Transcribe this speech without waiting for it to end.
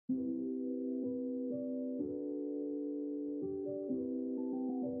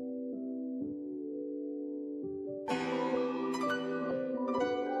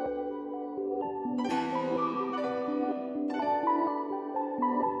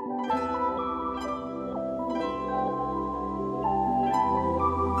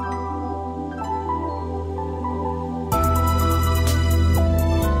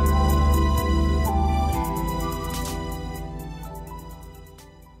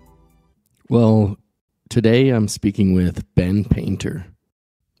Well, today I'm speaking with Ben Painter.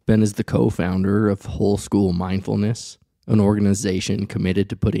 Ben is the co-founder of Whole School Mindfulness, an organization committed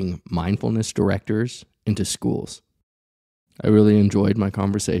to putting mindfulness directors into schools. I really enjoyed my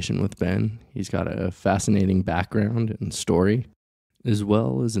conversation with Ben. He's got a fascinating background and story, as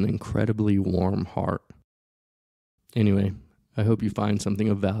well as an incredibly warm heart. Anyway, I hope you find something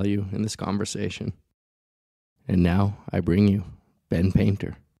of value in this conversation. And now I bring you Ben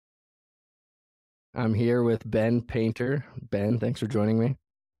Painter. I'm here with Ben Painter. Ben, thanks for joining me.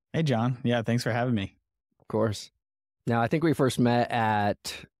 Hey, John. Yeah, thanks for having me. Of course. Now, I think we first met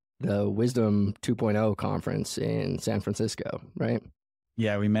at the Wisdom 2.0 conference in San Francisco, right?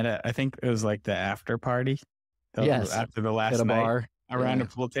 Yeah, we met at, I think it was like the after party. Yes. After the last at a night. bar. Around a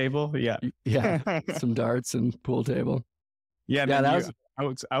pool table. Yeah. Yeah. Some darts and pool table. Yeah. Yeah,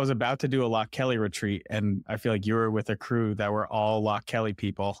 I was about to do a Loch Kelly retreat, and I feel like you were with a crew that were all Loch Kelly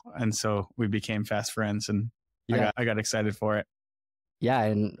people. And so we became fast friends, and I got excited for it. Yeah.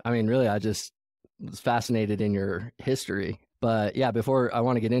 And I mean, really, I just was fascinated in your history. But yeah, before I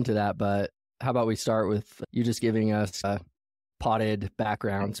want to get into that, but how about we start with you just giving us a potted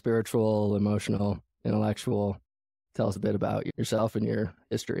background, spiritual, emotional, intellectual. Tell us a bit about yourself and your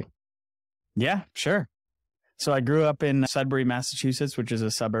history. Yeah, sure. So I grew up in Sudbury, Massachusetts, which is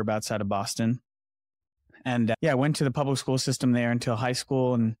a suburb outside of Boston. And I went to the public school system there until high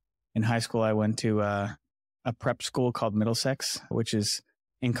school. And in high school, I went to a prep school called Middlesex, which is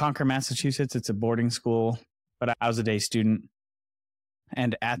in Concord, Massachusetts. It's a boarding school, but I was a day student.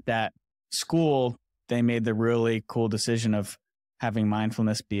 And at that school, they made the really cool decision of having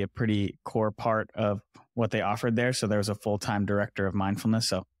mindfulness be a pretty core part of what they offered there. So there was a full-time director of mindfulness.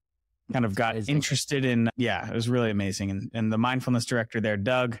 So kind of got interested in, it was really amazing. And the mindfulness director there,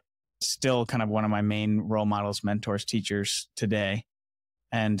 Doug, still kind of one of my main role models, mentors, teachers today.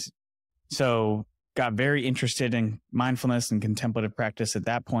 And so got very interested in mindfulness and contemplative practice at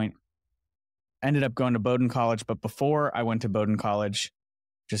that point. Ended up going to Bowdoin College. But before I went to Bowdoin College,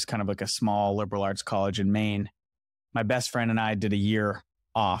 just kind of like a small liberal arts college in Maine, my best friend and I did a year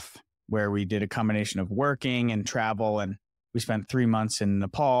off where we did a combination of working and travel. And we spent 3 months in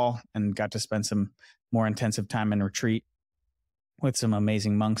Nepal and got to spend some more intensive time in retreat with some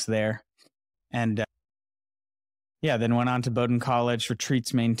amazing monks there. And then went on to Bowdoin College.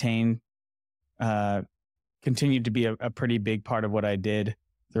 Retreats maintained, continued to be a pretty big part of what I did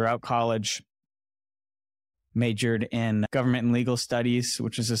throughout college. Majored in government and legal studies,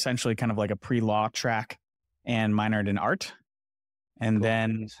 which is essentially kind of like a pre-law track, and minored in art. And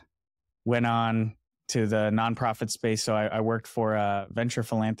then went on to the nonprofit space. So I worked for a venture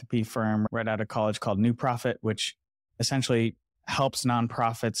philanthropy firm right out of college called New Profit, which essentially helps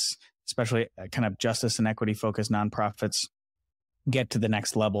nonprofits, especially kind of justice and equity focused nonprofits, get to the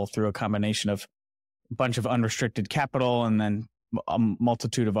next level through a combination of a bunch of unrestricted capital and then a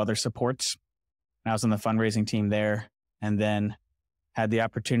multitude of other supports. I was on the fundraising team there, and then had the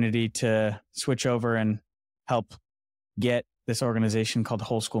opportunity to switch over and help get this organization called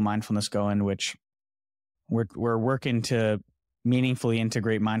Whole School Mindfulness going, which we're working to meaningfully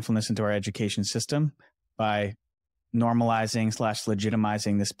integrate mindfulness into our education system by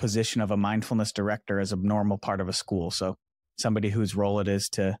normalizing/legitimizing this position of a mindfulness director as a normal part of a school. So somebody whose role it is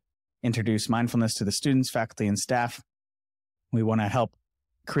to introduce mindfulness to the students, faculty, and staff. We want to help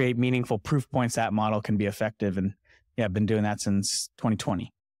create meaningful proof points that model can be effective. And I've been doing that since 2020.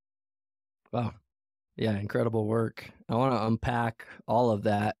 Wow. Yeah, incredible work. I want to unpack all of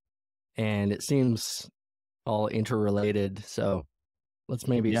that, and it seems all interrelated. So let's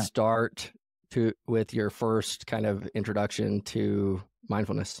maybe start with your first kind of introduction to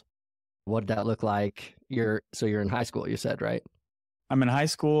mindfulness. What did that look like? You're in high school, you said, right? I'm in high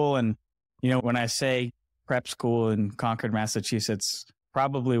school, and when I say prep school in Concord, Massachusetts,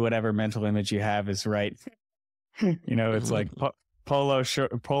 probably whatever mental image you have is right. It's like polo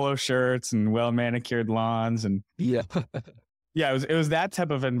shirts and well manicured lawns, and it was that type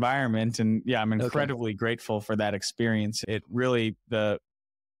of environment. And I'm incredibly grateful for that experience. It really, the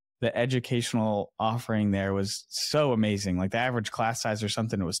educational offering there was so amazing. Like the average class size or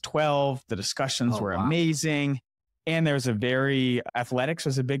something, it was 12. The discussions were amazing. And there was athletics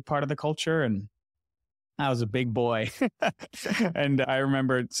was a big part of the culture. And I was a big boy. And I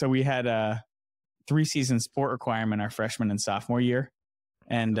remember, so we had a 3-season sport requirement our freshman and sophomore year.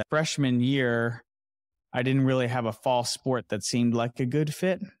 And freshman year, I didn't really have a fall sport that seemed like a good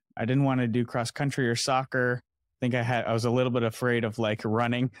fit. I didn't want to do cross country or soccer. I think I was a little bit afraid of like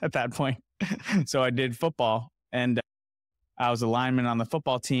running at that point. So I did football, and I was a lineman on the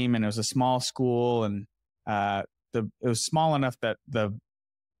football team, and it was a small school, and it was small enough that the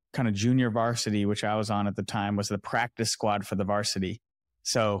kind of junior varsity, which I was on at the time, was the practice squad for the varsity.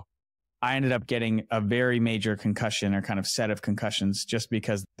 So I ended up getting a very major concussion, or kind of set of concussions, just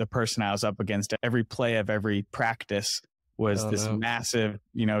because the person I was up against every play of every practice was this massive,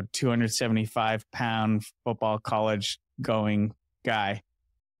 275-pound football college going guy.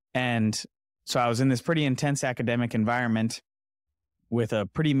 And so I was in this pretty intense academic environment with a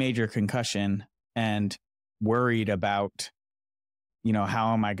pretty major concussion and worried about,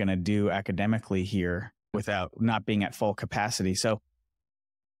 how am I going to do academically here without not being at full capacity? So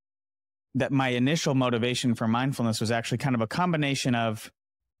that my initial motivation for mindfulness was actually kind of a combination of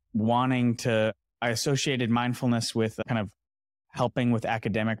I associated mindfulness with kind of helping with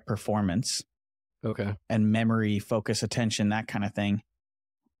academic performance. Okay. And memory, focus, attention, that kind of thing.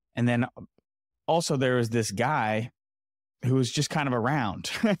 And then also there was this guy who was just kind of around.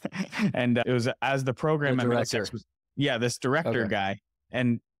 And it was as the program at Middlesex was, this director guy.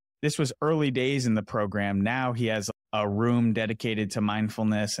 And this was early days in the program. Now he has a room dedicated to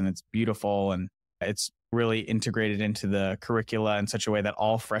mindfulness, and it's beautiful, and it's really integrated into the curricula in such a way that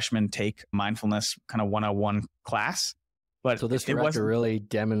all freshmen take mindfulness kind of 101 class. But so this director really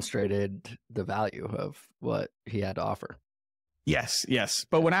demonstrated the value of what he had to offer. Yes.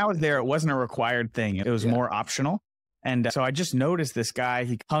 But when I was there, it wasn't a required thing. It was more optional. And so I just noticed this guy,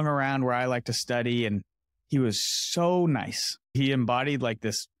 he hung around where I like to study, and he was so nice. He embodied like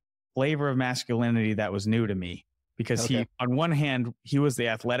this flavor of masculinity that was new to me, because he, on one hand, he was the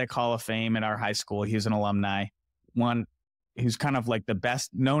Athletic Hall of Fame at our high school. He was an alumni. He was kind of like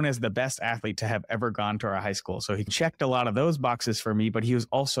known as the best athlete to have ever gone to our high school. So he checked a lot of those boxes for me, but he was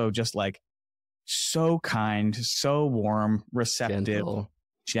also just like so kind, so warm, receptive,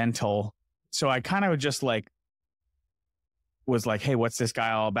 gentle. So I kind of just was like, hey, what's this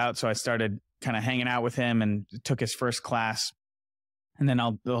guy all about? So I started kind of hanging out with him and took his first class. And then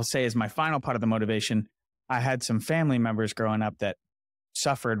I'll say, as my final part of the motivation, I had some family members growing up that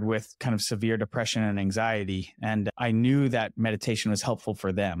suffered with kind of severe depression and anxiety. And I knew that meditation was helpful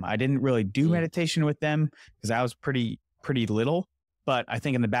for them. I didn't really do meditation with them because I was pretty little, but I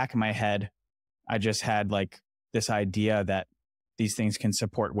think in the back of my head, I just had like this idea that these things can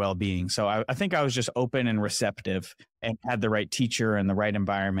support well-being. So I think I was just open and receptive and had the right teacher and the right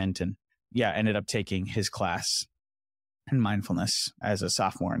environment. And ended up taking his class in mindfulness as a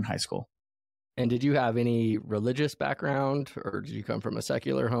sophomore in high school. And did you have any religious background, or did you come from a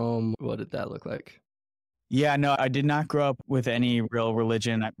secular home? What did that look like? Yeah, no, I did not grow up with any real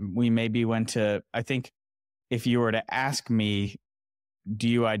religion. We maybe went to, I think if you were to ask me, do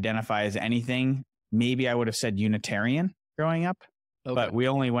you identify as anything? Maybe I would have said Unitarian growing up, but we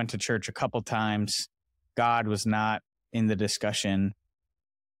only went to church a couple times. God was not in the discussion.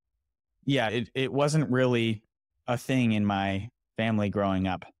 Yeah, it wasn't really a thing in my family growing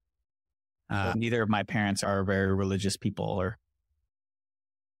up. Neither of my parents are very religious people,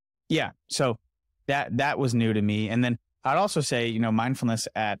 so that was new to me. And then I'd also say, mindfulness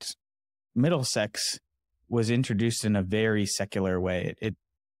at Middlesex was introduced in a very secular way.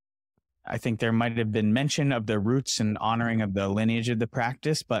 I think there might have been mention of the roots and honoring of the lineage of the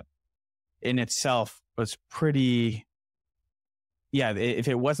practice, but in itself was pretty, if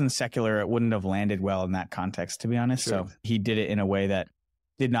it wasn't secular, it wouldn't have landed well in that context, to be honest. Sure. So he did it in a way that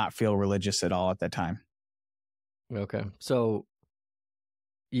did not feel religious at all at that time. Okay. So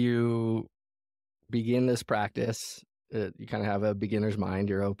you begin this practice. You kind of have a beginner's mind.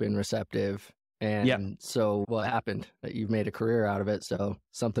 You're open, receptive. And so what happened? You've made a career out of it. So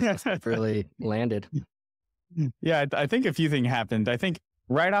something must have really landed. Yeah, I think a few things happened. I think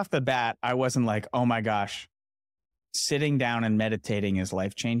right off the bat, I wasn't like, oh my gosh, sitting down and meditating is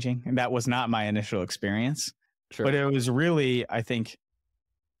life-changing. And that was not my initial experience. Sure. But it was really, I think,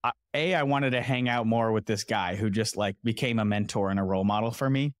 I wanted to hang out more with this guy who just became a mentor and a role model for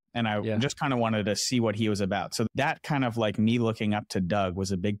me. And I just kind of wanted to see what he was about. So that kind of me looking up to Doug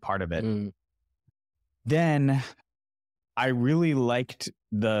was a big part of it. Then I really liked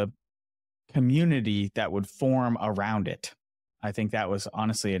the community that would form around it. I think that was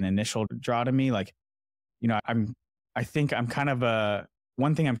honestly an initial draw to me. I think I'm kind of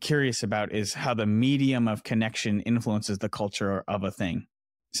one thing I'm curious about is how the medium of connection influences the culture of a thing.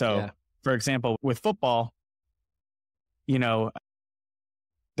 So, for example, with football, there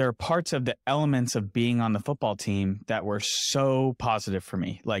are parts of the elements of being on the football team that were so positive for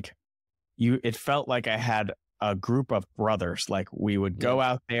me. It felt like I had a group of brothers. We would go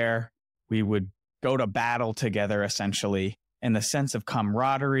out there, we would go to battle together, essentially, and the sense of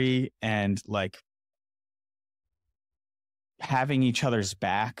camaraderie and having each other's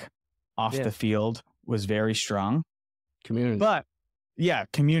back off the field was very strong. Community. But yeah,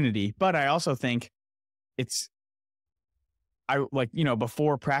 community. But I also think it's,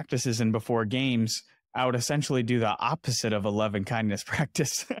 before practices and before games, I would essentially do the opposite of a love and kindness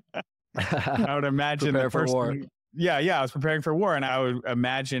practice. I would imagine Prepare the for war. person. Yeah, I was preparing for war, and I would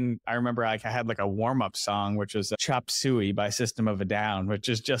imagine. I remember I had like a warm up song, which was "Chop Suey" by System of a Down, which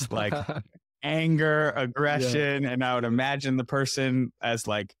is just like anger, aggression, and I would imagine the person as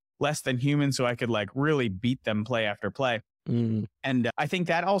like less than human, so I could like really beat them play after play. Mm. And I think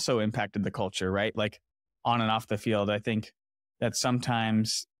that also impacted the culture, right? Like on and off the field. I think that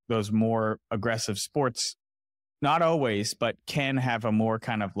sometimes those more aggressive sports, not always, but can have a more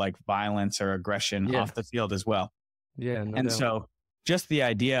kind of like violence or aggression off the field as well. Yeah, no And doubt. so just the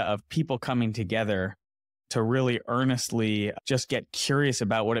idea of people coming together to really earnestly just get curious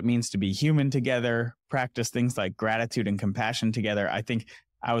about what it means to be human together, practice things like gratitude and compassion together. I think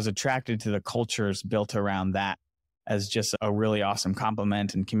I was attracted to the cultures built around that as just a really awesome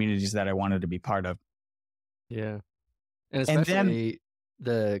complement and communities that I wanted to be part of. Yeah. And And then, especially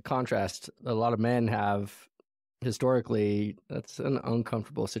the contrast a lot of men have historically, that's an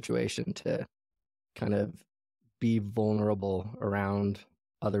uncomfortable situation to kind of be vulnerable around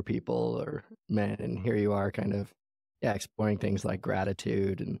other people or men. And here you are kind of, exploring things like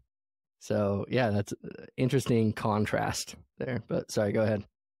gratitude. And so, that's an interesting contrast there. But sorry, go ahead.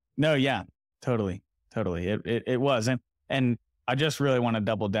 no, yeah, totally. It was. And I just really want to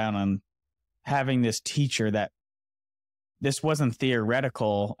double down on having this teacher that this wasn't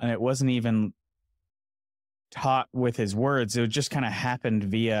theoretical and it wasn't even taught with his words. It just kind of happened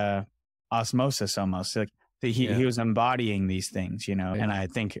via osmosis almost. Like he was embodying these things, Yeah. and I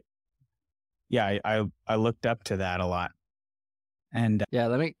think, I looked up to that a lot. And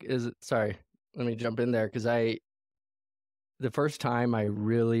let me jump in there because the first time I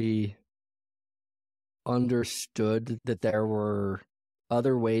really understood that there were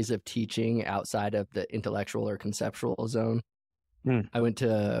other ways of teaching outside of the intellectual or conceptual zone. I went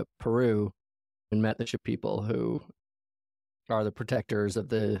to Peru and met the Ship people who are the protectors of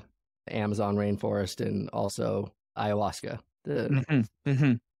the Amazon rainforest and also ayahuasca, the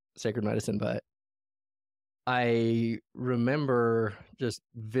sacred medicine. But I remember just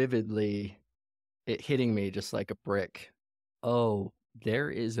vividly it hitting me just like a brick. Oh,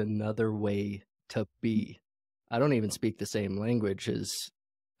 there is another way to be. I don't even speak the same language as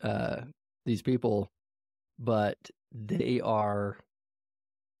these people, but they are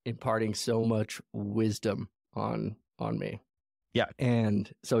imparting so much wisdom on me. Yeah.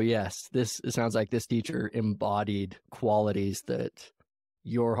 And so, yes, it sounds like this teacher embodied qualities that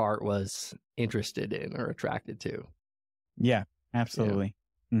your heart was interested in or attracted to. Yeah, absolutely.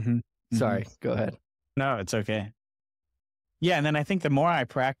 Sorry, go ahead. No, it's okay. Yeah. And then I think the more I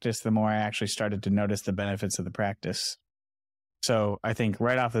practiced, the more I actually started to notice the benefits of the practice. So I think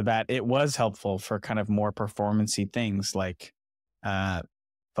right off the bat, it was helpful for kind of more performance-y things like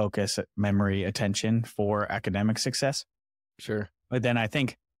focus, memory, attention for academic success. Sure. But then I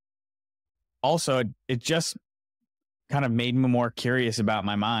think also it just kind of made me more curious about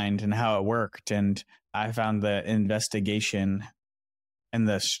my mind and how it worked. And I found the investigation and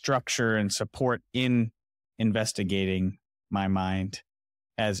the structure and support in investigating my mind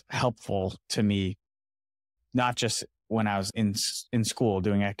as helpful to me, not just when I was in school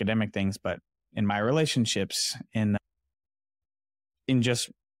doing academic things, but in my relationships, in just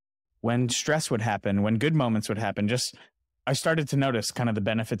when stress would happen, when good moments would happen. Just I started to notice kind of the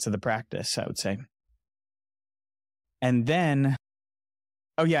benefits of the practice, I would say. And then,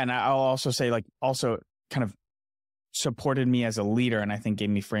 and I'll also say also kind of supported me as a leader, and I think gave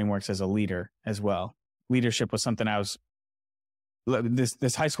me frameworks as a leader as well. Leadership was something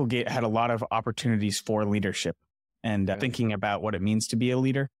this high school had a lot of opportunities for leadership and thinking about what it means to be a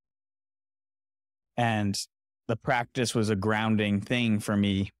leader. And the practice was a grounding thing for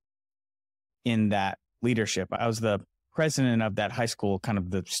me in that leadership. I was the president of that high school, kind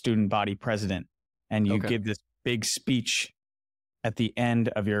of the student body president. And you give this big speech at the end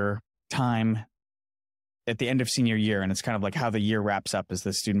of your time, at the end of senior year. And it's kind of like how the year wraps up as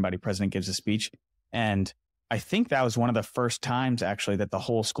the student body president gives a speech. And I think that was one of the first times actually that the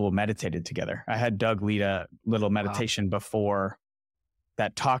whole school meditated together. I had Doug lead a little meditation before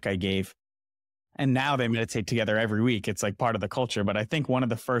that talk I gave. And now they meditate together every week. It's like part of the culture. But I think one of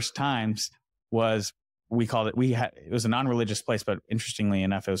the first times was it was a non-religious place, but interestingly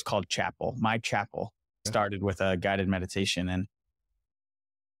enough, it was called chapel. My chapel started with a guided meditation. And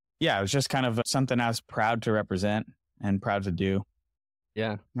it was just kind of something I was proud to represent and proud to do.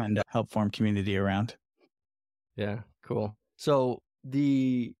 Yeah. And help form community around. Yeah, cool. So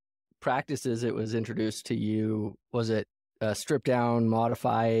the practices it was introduced to you, was it a stripped down,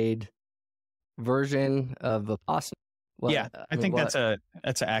 modified version of Vipassana? Yeah, I think that's an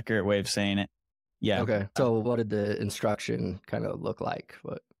accurate way of saying it. Yeah. Okay. So what did the instruction kind of look like?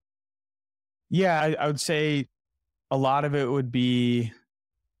 Yeah, I would say a lot of it would be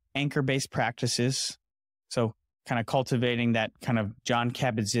anchor-based practices. So kind of cultivating that kind of John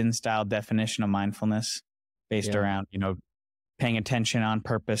Kabat-Zinn style definition of mindfulness based around, paying attention on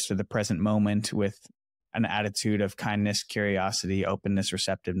purpose to the present moment with an attitude of kindness, curiosity, openness,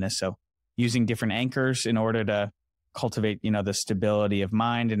 receptiveness. So using different anchors in order to cultivate, the stability of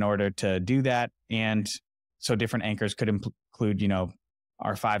mind in order to do that. And so different anchors could include,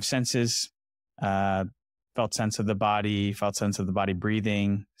 our five senses, felt sense of the body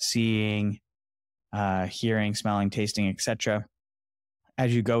breathing, seeing, hearing, smelling, tasting, etc.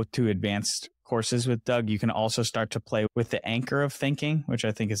 As you go to advanced courses with Doug, you can also start to play with the anchor of thinking, which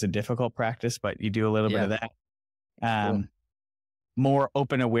I think is a difficult practice, but you do a little bit of that. Cool. More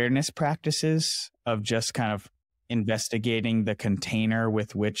open awareness practices of just kind of investigating the container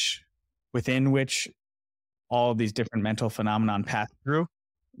within which all these different mental phenomenon pass through.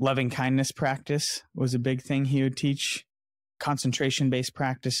 Loving kindness practice was a big thing he would teach. Concentration-based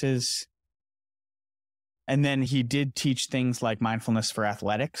practices. And then he did teach things like mindfulness for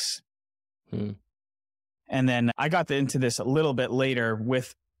athletics. And then I got into this a little bit later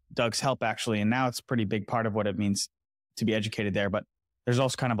with Doug's help, actually. And now it's a pretty big part of what it means to be educated there. But there's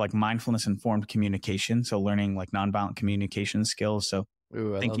also kind of like mindfulness informed communication. So learning like nonviolent communication skills. So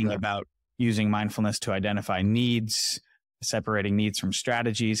thinking about using mindfulness to identify needs, separating needs from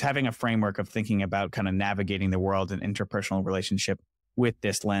strategies, having a framework of thinking about kind of navigating the world and interpersonal relationship with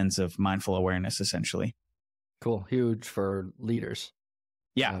this lens of mindful awareness, essentially. Cool. Huge for leaders.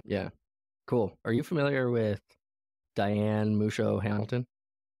 Yeah. Yeah. Cool. Are you familiar with Diane Musho Hamilton?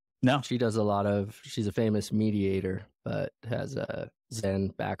 No. She's a famous mediator, but has a Zen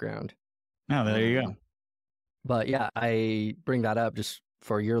background. Oh, there you go. But yeah, I bring that up just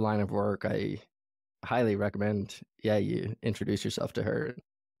for your line of work. I highly recommend, you introduce yourself to her.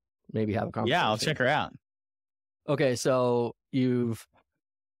 Maybe have a conversation. Yeah, I'll check her out. Okay, so you've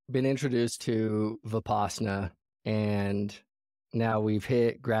been introduced to Vipassana, and now we've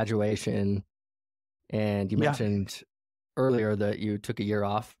hit graduation, and you mentioned earlier that you took a year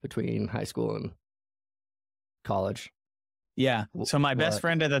off between high school and college. Yeah. So my best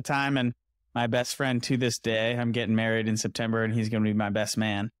friend at the time and my best friend to this day, I'm getting married in September and he's going to be my best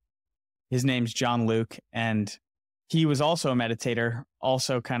man. His name's John Luke, and he was also a meditator,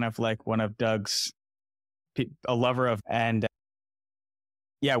 also kind of like one of Doug's, a lover of, and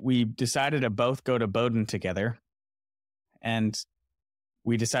we decided to both go to Bowdoin together. And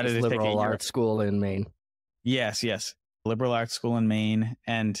we decided to take a liberal arts school in Maine. Yes. Liberal arts school in Maine.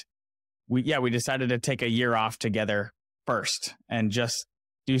 And we decided to take a year off together first and just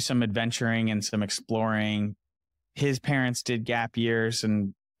do some adventuring and some exploring. His parents did gap years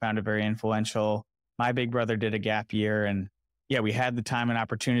and found it very influential. My big brother did a gap year, and we had the time and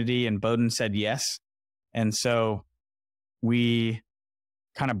opportunity, and Bowdoin said yes. And so we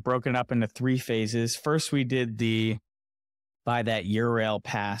kind of broke it up into 3 phases. First, we did buy that Eurail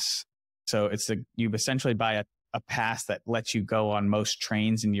pass. So you essentially buy a pass that lets you go on most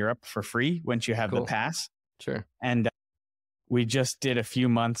trains in Europe for free once you have the pass. Sure. And we just did a few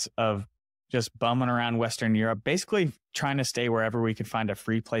months of just bumming around Western Europe, basically trying to stay wherever we could find a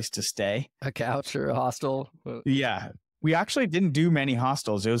free place to stay. A couch or a hostel? Yeah. We actually didn't do many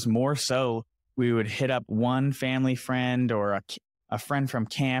hostels. It was more so we would hit up one family friend or a friend from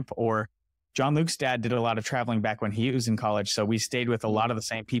camp, or John Luke's dad did a lot of traveling back when he was in college. So we stayed with a lot of the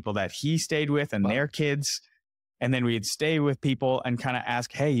same people that he stayed with and their kids. And then we'd stay with people and kind of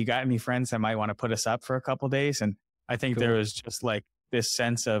ask, hey, you got any friends that might want to put us up for a couple of days? And I think there was just like this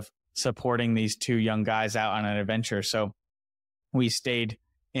sense of supporting these 2 young guys out on an adventure. So we stayed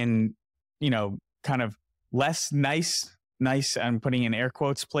in, kind of less nice, I'm putting in air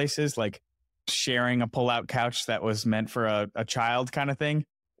quotes, places, like sharing a pull-out couch that was meant for a child kind of thing.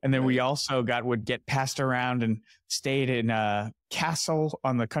 And then we also would get passed around and stayed in a castle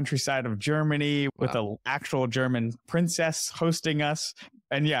on the countryside of Germany with an actual German princess hosting us.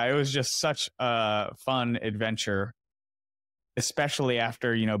 And it was just such a fun adventure, especially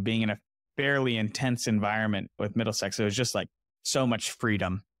after, being in a fairly intense environment with Middlesex. It was just like so much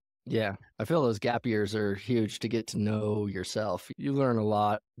freedom. Yeah. I feel those gap years are huge to get to know yourself. You learn a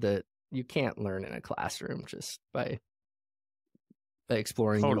lot that you can't learn in a classroom just by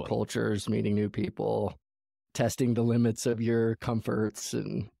exploring new cultures, meeting new people, testing the limits of your comforts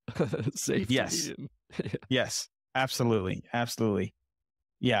and safety. Yes. Yes, absolutely.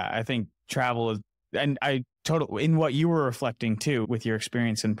 Yeah. I think travel is, and I total in what you were reflecting too with your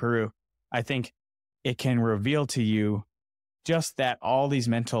experience in Peru, I think it can reveal to you just that all these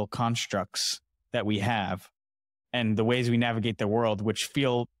mental constructs that we have and the ways we navigate the world, which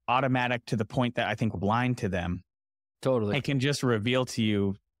feel automatic to the point that I think we're blind to them. Totally. It can just reveal to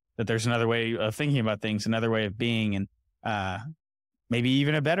you that there's another way of thinking about things, another way of being, and maybe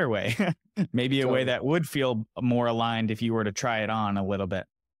even a better way, maybe a way that would feel more aligned if you were to try it on a little bit.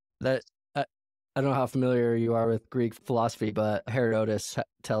 That I don't know how familiar you are with Greek philosophy, but Herodotus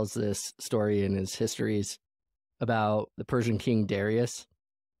tells this story in his histories about the Persian king Darius,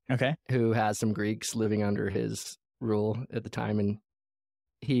 who has some Greeks living under his rule at the time. And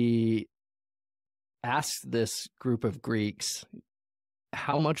he asked this group of Greeks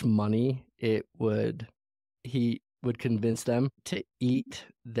how much money he would convince them to eat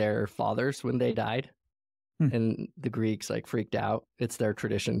their fathers when they died. And the Greeks freaked out. It's their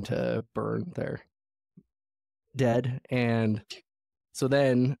tradition to burn their dead. And so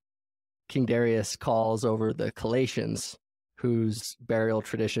then King Darius calls over the Calations, whose burial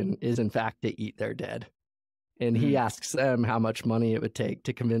tradition is in fact to eat their dead. And he asks them how much money it would take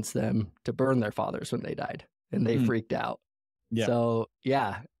to convince them to burn their fathers when they died. And they freaked out. Yeah. So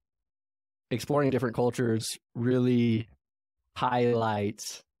yeah, exploring different cultures really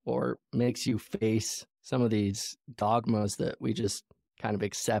highlights or makes you face some of these dogmas that we just kind of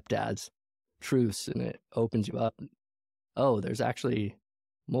accept as truths, and it opens you up. Oh, there's actually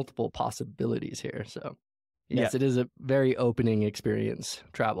multiple possibilities here. So yes, it is a very opening experience,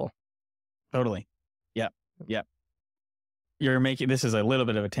 travel. Totally. Yeah. This is a little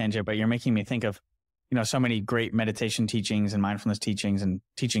bit of a tangent, but you're making me think of, so many great meditation teachings and mindfulness teachings and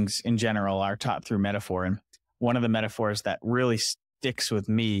teachings in general are taught through metaphor. And one of the metaphors that really sticks with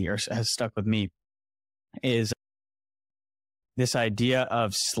me or has stuck with me is this idea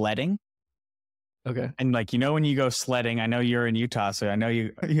of sledding. Okay. And when you go sledding, I know you're in Utah, so I know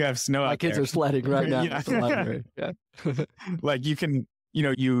you have snow out there. My kids are sledding right now. Yeah. You can,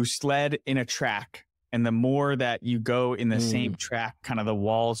 you sled in a track, and the more that you go in the same track, kind of the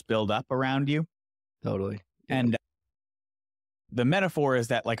walls build up around you. Totally. Yeah. And the metaphor is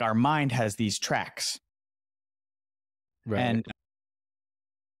that our mind has these tracks. Right. And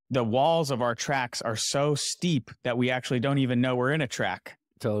the walls of our tracks are so steep that we actually don't even know we're in a track.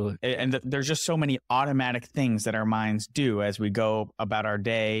 Totally. And there's just so many automatic things that our minds do as we go about our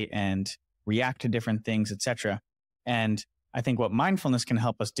day and react to different things, etc. And I think what mindfulness can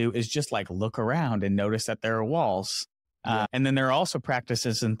help us do is just look around and notice that there are walls. And then there are also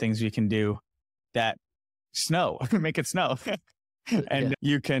practices and things we can do that make it snow. And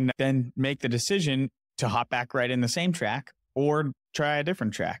you can then make the decision to hop back right in the same track or try a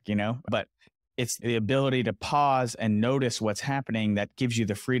different track, but it's the ability to pause and notice what's happening that gives you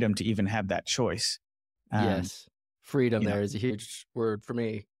the freedom to even have that choice. Yes. Freedom there is a huge word for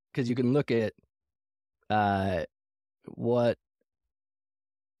me, because you can look at what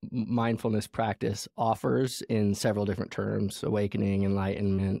mindfulness practice offers in several different terms: awakening,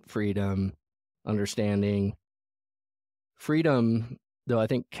 enlightenment, freedom, understanding. Freedom, though, I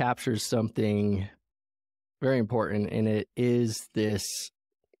think captures something very important, and it is this,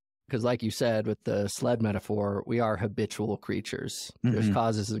 because like you said, with the sled metaphor, we are habitual creatures. There's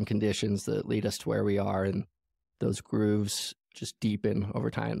causes and conditions that lead us to where we are, and those grooves just deepen over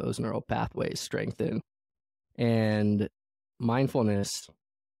time. Those neural pathways strengthen. And mindfulness,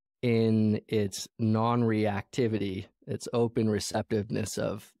 in its non-reactivity, its open receptiveness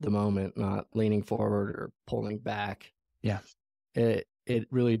of the moment, not leaning forward or pulling back. Yeah. It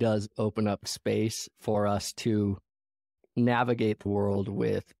really does open up space for us to navigate the world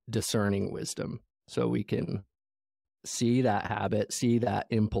with discerning wisdom, so we can see that habit, see that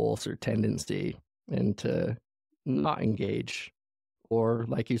impulse or tendency, and to not engage. Or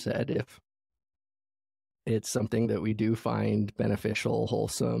like you said, if it's something that we do find beneficial,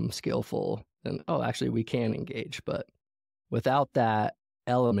 wholesome, skillful, then actually we can engage. But without that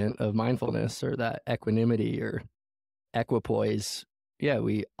element of mindfulness or that equanimity or equipoise,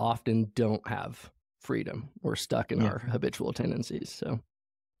 we often don't have freedom. We're stuck in our habitual tendencies. So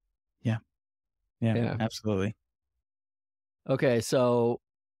yeah, absolutely. Okay, so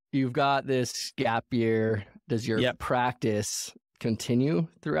you've got this gap year. Does your practice continue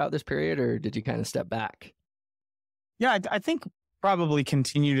throughout this period, or did you kind of step back? Yeah, I think probably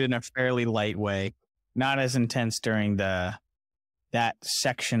continued in a fairly light way, not as intense during that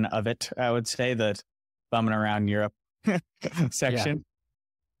section of it, I would say, the bumming around Europe section. Yeah.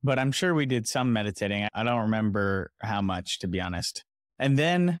 But I'm sure we did some meditating. I don't remember how much, to be honest. And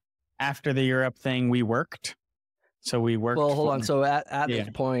then after the Europe thing, we worked. So we worked. Well, hold on. So at this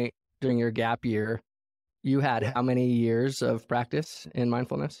point during your gap year, You had how many years of practice in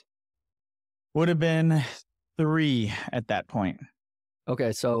mindfulness? Would have been 3 at that point.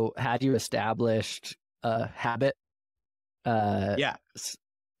 Okay, so had you established a habit? Yeah.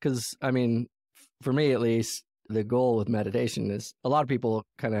 Because, I mean, for me at least, the goal with meditation is a lot of people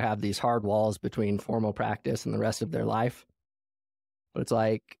kind of have these hard walls between formal practice and the rest of their life. But it's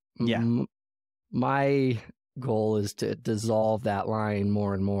like, Yeah. my goal is to dissolve that line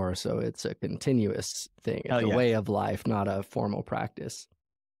more and more. So it's a continuous thing. It's a way of life, not a formal practice.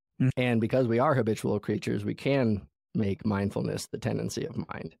 Mm. And because we are habitual creatures, we can make mindfulness the tendency of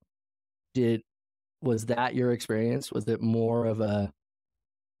mind. Was that your experience? Was it more of a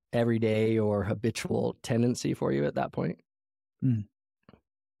everyday or habitual tendency for you at that point?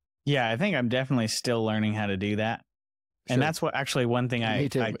 Yeah, I think I'm definitely still learning how to do that. Sure. And that's what actually one thing Me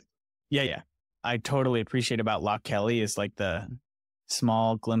too. I totally appreciate about Loch Kelly is like the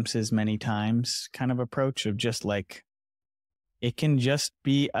small glimpses many times kind of approach of just like, it can just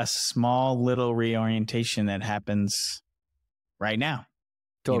be a small little reorientation that happens right now.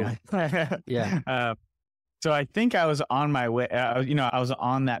 Totally. Yeah. So I think I was on my way, I was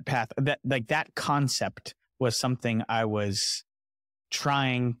on that path. That concept was something I was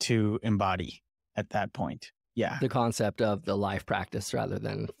trying to embody at that point. Yeah. The concept of the life practice rather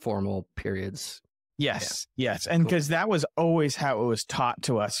than formal periods. Yes. Yes. And because that was always how it was taught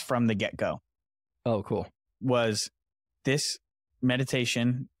to us from the get-go. Oh, cool. Was this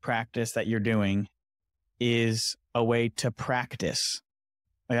meditation practice that you're doing is a way to practice.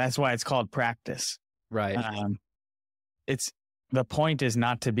 Like, that's why it's called practice. Right. The point is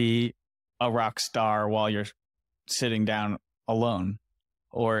not to be a rock star while you're sitting down alone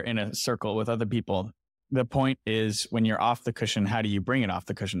or in a circle with other people. The point is when you're off the cushion, how do you bring it off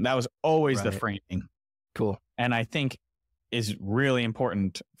the cushion? That was always the framing. Cool. And I think is really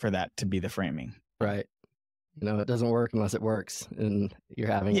important for that to be the framing. Right. It doesn't work unless it works. And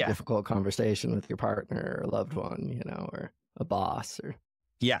you're having a difficult conversation with your partner or a loved one, or a boss or.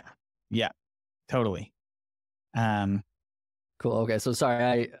 Yeah. Yeah. Totally. Cool. Okay. So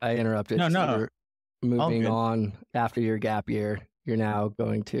sorry, I interrupted. No. So moving on after your gap year, you're now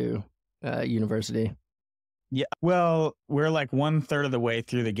going to university. Yeah. Well, we're like 1/3 of the way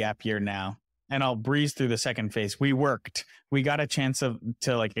through the gap year now. And I'll breeze through the second phase. We got a chance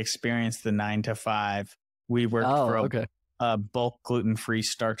to like experience the 9 to 5. We worked for a bulk gluten-free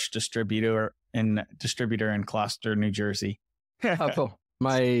starch distributor in Gloucester, New Jersey. Oh, cool.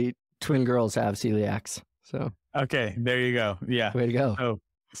 My twin girls have celiacs. So. Okay. There you go. Yeah. Way to go.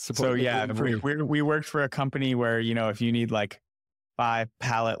 So yeah, we worked for a company where, if you need like 5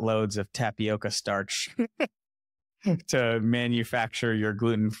 pallet loads of tapioca starch to manufacture your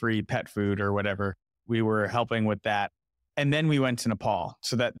gluten-free pet food or whatever, we were helping with that. And then we went to Nepal.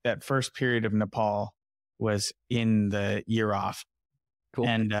 So that first period of Nepal was in the year off. Cool.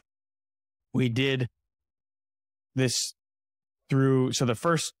 And we did this so the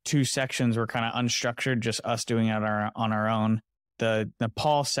first 2 sections were kind of unstructured, just us doing it on our own. The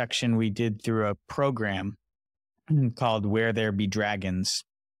Nepal section we did through a program called Where There Be Dragons,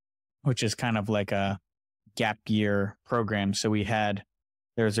 which is kind of like a gap year program. So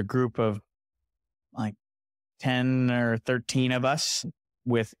there's a group of like 10 or 13 of us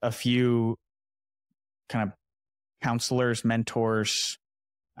with a few kind of counselors, mentors,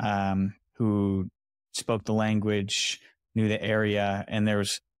 who spoke the language, knew the area, and there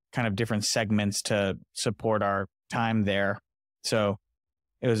was kind of different segments to support our time there. So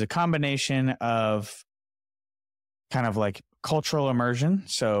it was a combination of kind of like cultural immersion.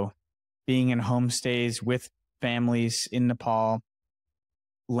 So being in homestays with families in Nepal,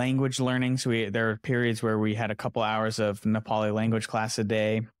 language learning. So there were periods where we had a couple hours of Nepali language class a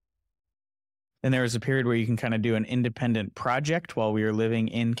day. Then there was a period where you can kind of do an independent project while we were living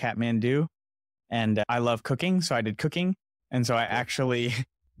in Kathmandu. And I love cooking, so I did cooking. And so I actually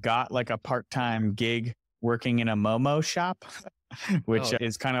got like a part-time gig working in a momo shop, which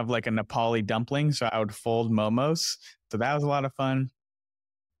is kind of like a Nepali dumpling. So I would fold momos. So that was a lot of fun.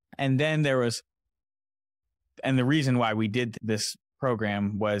 And then the reason why we did this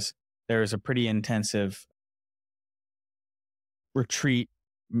program was there was a pretty intensive retreat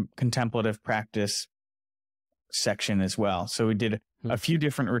contemplative practice section as well. So we did a few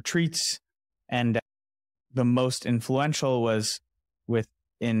different retreats, and the most influential was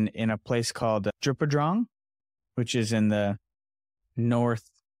in a place called Drupadrong, which is in the north.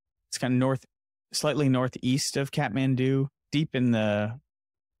 It's kind of slightly northeast of Kathmandu, deep in the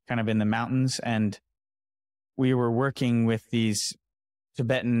mountains. And we were working with these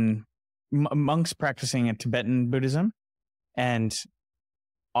Tibetan monks practicing a Tibetan Buddhism. And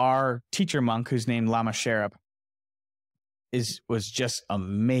our teacher monk, who's named Lama Sherab, was just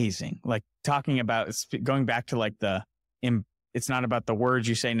amazing. Like talking about going back to like it's not about the words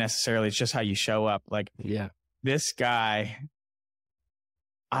you say necessarily. It's just how you show up. Like, Yeah. This guy,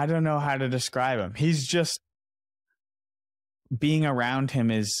 I don't know how to describe him. He's just, being around him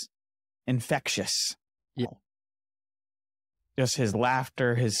is infectious. Yeah. Just his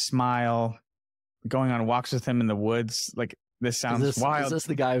laughter, his smile, going on walks with him in the woods. Like, this sounds wild. Is this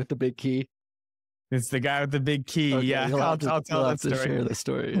the guy with the big key? It's the guy with the big key. Okay, Yeah. I'll tell that story. Share the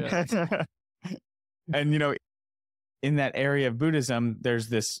story. Yeah. And, in that area of Buddhism, there's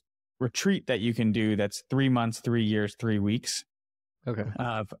this retreat that you can do that's 3 months, 3 years, 3 weeks Okay.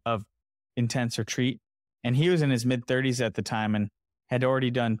 of intense retreat. And he was in his mid-30s at the time and had already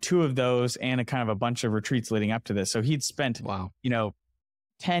done 2 of those and a kind of a bunch of retreats leading up to this. So he'd spent,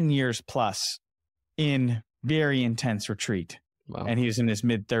 10 years plus in very intense retreat. Wow. And he was in his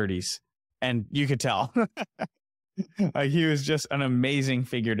mid-30s. And you could tell. He was just an amazing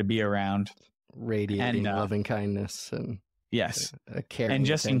figure to be around. Radiating loving kindness and yes, a care and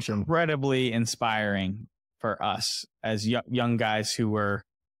just attention. Incredibly inspiring for us as young guys who were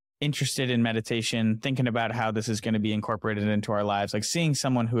interested in meditation, thinking about how this is going to be incorporated into our lives. Like seeing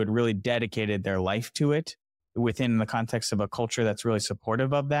someone who had really dedicated their life to it within the context of a culture that's really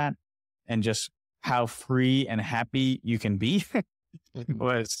supportive of that, and just how free and happy you can be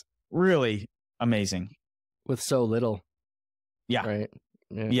was really amazing. With so little. Yeah. Right.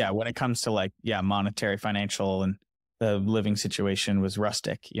 Yeah. When it comes to like, monetary, financial, and the living situation was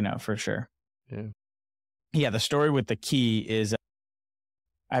rustic, for sure. Yeah. Yeah. The story with the key is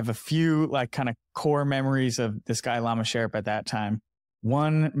I have a few like kind of core memories of this guy, Lama Sherpa, at that time.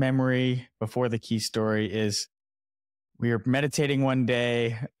 One memory before the key story is we were meditating one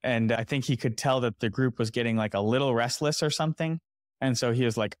day, and I think he could tell that the group was getting like a little restless or something. And so he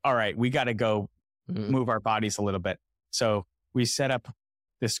was like, all right, we got to go move our bodies a little bit. So we set up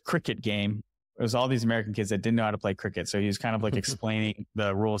this cricket game. It was all these American kids that didn't know how to play cricket. So he was kind of like explaining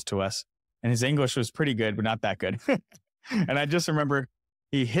the rules to us. And his English was pretty good, but not that good. And I just remember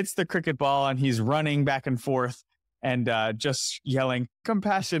he hits the cricket ball and he's running back and forth and just yelling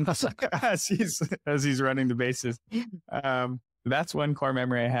compassion as he's running the bases. That's one core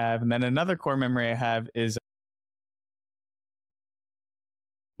memory I have. And then another core memory I have is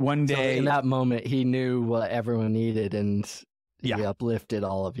one day. So in that moment, he knew what everyone needed, and he Yeah. uplifted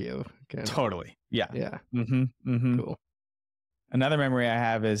all of you. Okay. Totally. Yeah. Yeah. Mm-hmm. Mm-hmm. Cool. Another memory I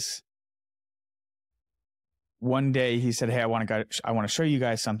have is one day he said, "Hey, I want to show you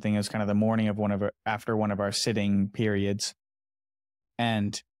guys something." It was kind of the morning of after one of our sitting periods,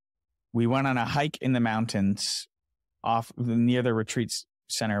 and we went on a hike in the mountains off near the retreat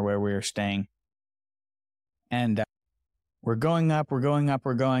center where we were staying, and we're going up,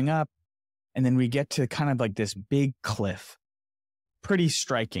 and then we get to kind of like this big cliff, pretty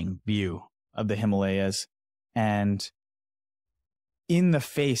striking view of the Himalayas, and in the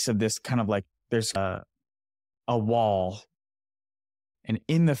face of this kind of like there's a wall, and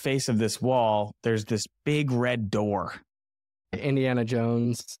in the face of this wall there's this big red door. Indiana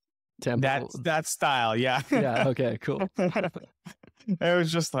Jones temple. That style. Yeah. Yeah. Okay. Cool. It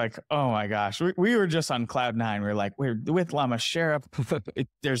was just like, oh my gosh, we were just on cloud 9. We're like, we're with Lama Sherpa.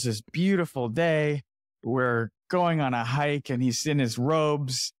 There's this beautiful day. We're going on a hike and he's in his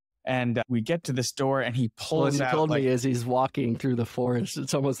robes, and we get to this door and he pulls out. What he told me is he's walking through the forest.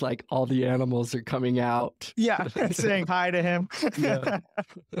 It's almost like all the animals are coming out. Yeah, saying hi to him. Yeah.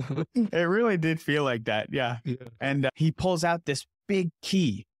 It really did feel like that. Yeah. And he pulls out this big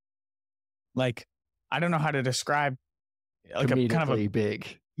key. Like, I don't know how to describe, like a kind of a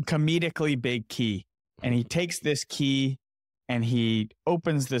comedically big key. And he takes this key and he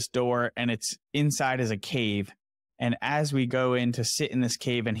opens this door, and it's inside is a cave. And as we go in to sit in this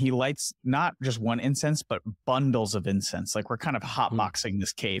cave, and he lights not just one incense, but bundles of incense. Like we're kind of hotboxing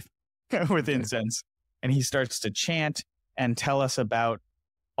this cave with incense. And he starts to chant and tell us about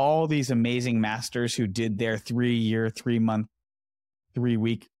all these amazing masters who did their 3-year, 3-month,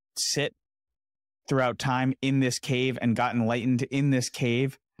 3-week sit throughout time in this cave and got enlightened in this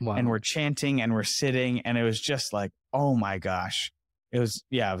cave. Wow. And we're chanting and we're sitting, and it was just like, oh my gosh. It was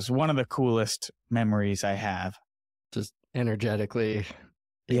one of the coolest memories I have. Just energetically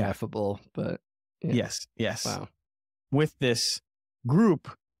ineffable, but Yes. Wow. With this group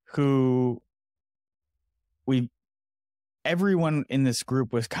who everyone in this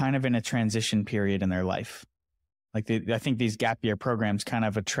group was kind of in a transition period in their life. Like I think these gap year programs kind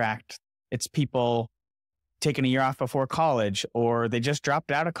of it's people taking a year off before college, or they just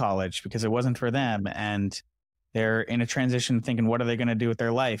dropped out of college because it wasn't for them. And they're in a transition thinking, what are they going to do with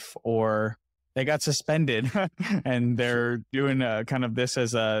their life? Or they got suspended and they're doing kind of this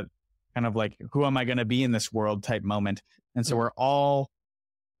as a kind of like, who am I going to be in this world type moment? And so we're all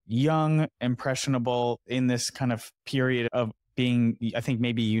young, impressionable in this kind of period of being, I think,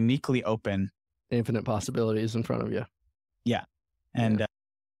 maybe uniquely open. Infinite possibilities in front of you. Yeah. And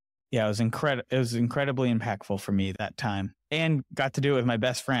it was incredibly impactful for me that time, and got to do it with my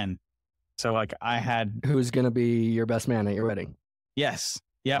best friend. So like I had, who's going to be your best man at your wedding? Yes.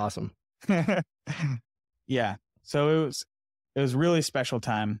 Yeah. Awesome. Yeah. So it was really special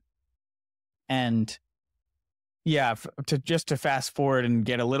time. And yeah, to fast forward and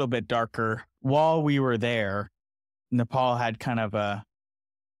get a little bit darker, while we were there, Nepal had kind of a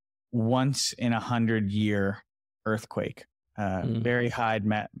once in 100-year earthquake, very high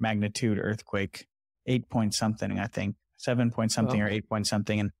magnitude earthquake, 8 point something, I think 7 point something or 8 point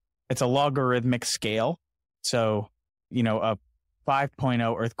something. And it's a logarithmic scale. So, a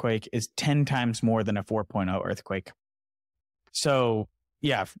 5.0 earthquake is 10 times more than a 4.0 earthquake. So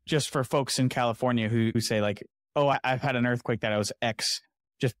yeah, just for folks in California who say like, oh, I've had an earthquake that I was X,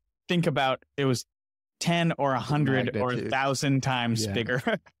 just think about it was 10 or 100 or 1,000 times bigger.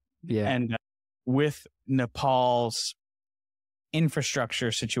 Yeah. And with Nepal's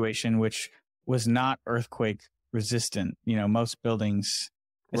infrastructure situation, which was not earthquake resistant, most buildings,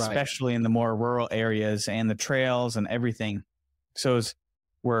 especially in the more rural areas and the trails and everything,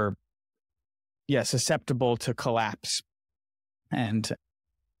 were susceptible to collapse. And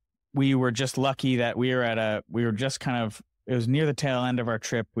we were just lucky that it was near the tail end of our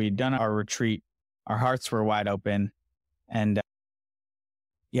trip. We'd done our retreat. Our hearts were wide open. And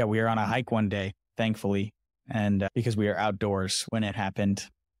we were on a hike one day, thankfully. And because we were outdoors when it happened.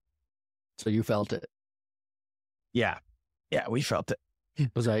 So you felt it? Yeah. Yeah, we felt it.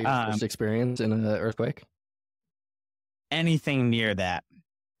 Was that your first experience in an earthquake? Anything near that,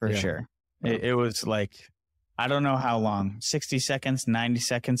 for sure. It was like, I don't know how long, 60 seconds, 90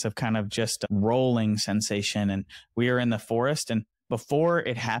 seconds of kind of just a rolling sensation. And we were in the forest. And before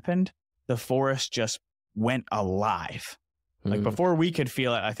it happened, the forest just went alive. Like before we could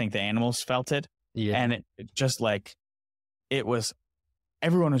feel it, I think the animals felt it. Yeah. And it just like,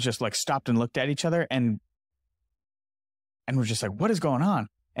 everyone was just like stopped and looked at each other and we're just like, what is going on?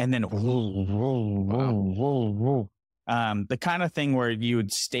 And then the kind of thing where you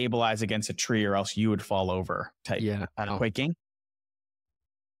would stabilize against a tree or else you would fall over type quaking.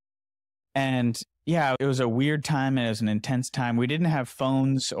 And it was a weird time and it was an intense time. We didn't have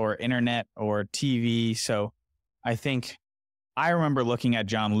phones or internet or TV. So I think I remember looking at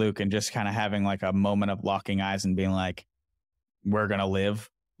John Luke and just kind of having like a moment of locking eyes and being like, we're going to live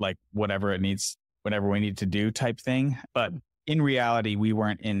like whatever we need to do type thing. But in reality, we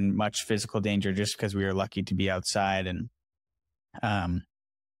weren't in much physical danger just because we were lucky to be outside. And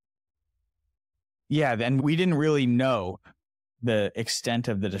then we didn't really know the extent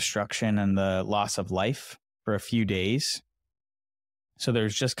of the destruction and the loss of life for a few days. So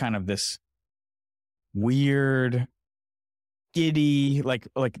there's just kind of this weird, giddy, like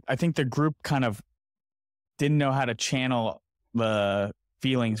I think the group kind of didn't know how to channel the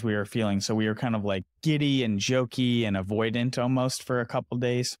feelings we were feeling. So we were kind of like giddy and jokey and avoidant almost for a couple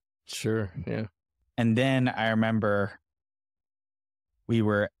days. Sure. Yeah. And then I remember we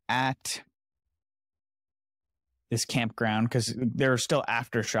were at this campground because there were still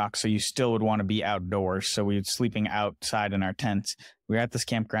aftershocks. So you still would want to be outdoors. So we were sleeping outside in our tents. We were at this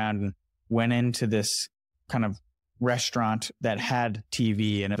campground and went into this kind of restaurant that had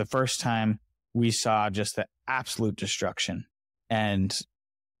TV. And the first time we saw just the absolute destruction. And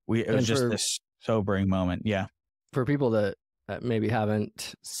it was just this sobering moment. Yeah. For people that maybe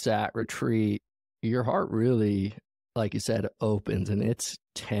haven't sat retreat, your heart really, like you said, opens and it's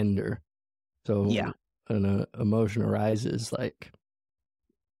tender. So an emotion arises, like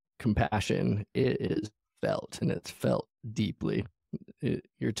compassion. It is felt and it's felt deeply.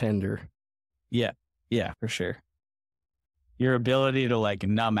 You're tender. Yeah. Yeah, for sure. Your ability to like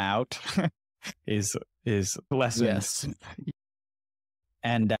numb out is lessened. Yes.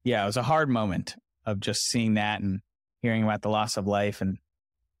 And it was a hard moment of just seeing that and hearing about the loss of life. And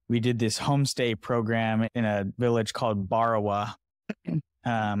we did this homestay program in a village called Barawa,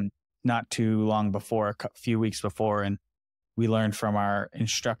 not too long before, a few weeks before. And we learned from our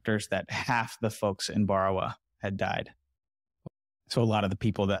instructors that half the folks in Barawa had died. So a lot of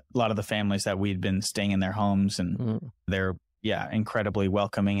the families that we'd been staying in their homes and they're, incredibly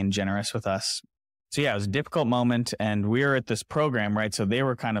welcoming and generous with us. So it was a difficult moment and we were at this program, right? So they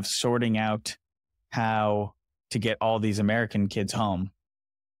were kind of sorting out how to get all these American kids home,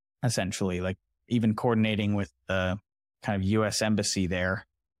 essentially. Like even coordinating with the kind of U.S. embassy there.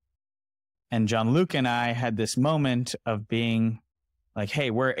 And John-Luc and I had this moment of being like,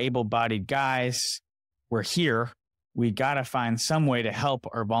 hey, we're able-bodied guys. We're here. We got to find some way to help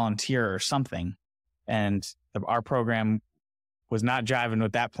or volunteer or something. And our program was not jiving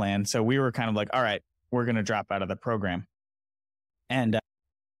with that plan. So we were kind of like, all right, we're going to drop out of the program. And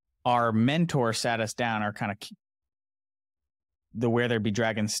our mentor sat us down, our kind of the Where There Be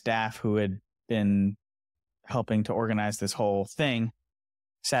Dragons staff who had been helping to organize this whole thing,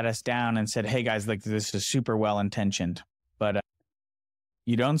 sat us down and said, hey guys, like this is super well intentioned, but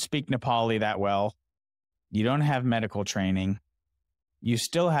you don't speak Nepali that well. You don't have medical training. You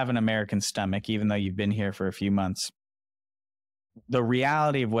still have an American stomach, even though you've been here for a few months. The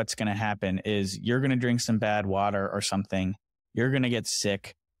reality of what's going to happen is you're going to drink some bad water or something. You're going to get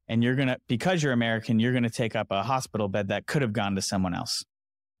sick, and you're going to, because you're American, you're going to take up a hospital bed that could have gone to someone else.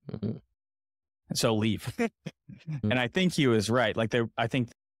 Mm-hmm. So leave. And I think he was right. Like I think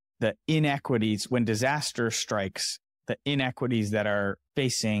the inequities when disaster strikes, the inequities that are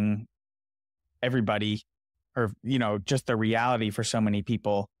facing everybody, or, you know, just the reality for so many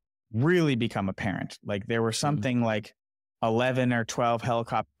people really become apparent. Like there were something like 11 or 12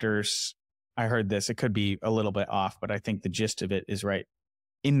 helicopters. I heard this, it could be a little bit off, but I think the gist of it is right,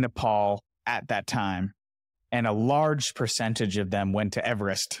 in Nepal at that time. And a large percentage of them went to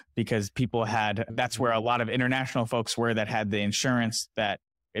Everest because people had, that's where a lot of international folks were that had the insurance that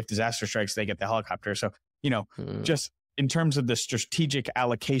if disaster strikes, they get the helicopter. So, you know, just in terms of the strategic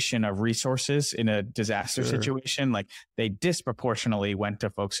allocation of resources in a disaster situation, like they disproportionately went to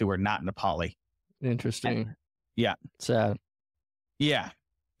folks who were not Nepali. Interesting. And, yeah. Sad. Yeah.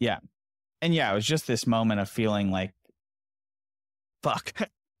 Yeah. And yeah, it was just this moment of feeling like, fuck.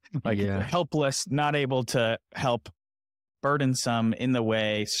 Like helpless, not able to help, burdensome, in the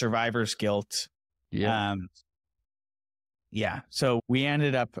way, survivor's guilt. Yeah. So we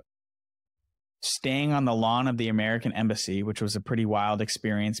ended up staying on the lawn of the American embassy, which was a pretty wild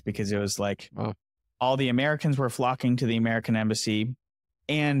experience because it was like all the Americans were flocking to the American embassy,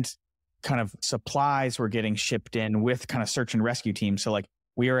 and kind of supplies were getting shipped in with kind of search and rescue teams. So like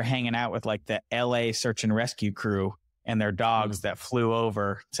we were hanging out with like the LA search and rescue crew and their dogs that flew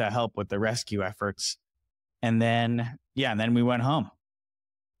over to help with the rescue efforts. And then, and then we went home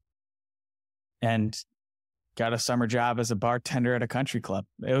and got a summer job as a bartender at a country club.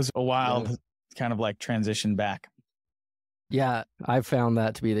 It was a wild kind of like transition back. Yeah, I've found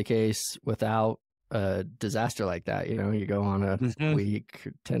that to be the case without a disaster like that. You know, you go on a week,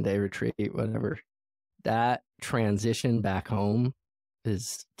 10-day retreat, whatever. That transition back home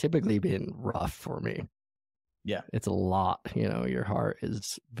has typically been rough for me. Yeah. It's a lot, you know, your heart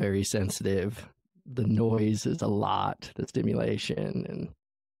is very sensitive. The noise is a lot, the stimulation, and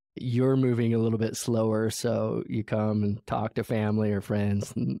you're moving a little bit slower. So you come and talk to family or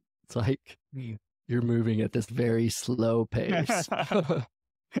friends, and it's like you're moving at this very slow pace.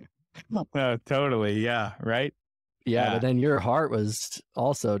 Totally. Yeah. Right. Yeah. But then your heart was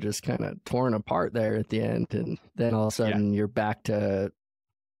also just kind of torn apart there at the end. And then all of a sudden you're back to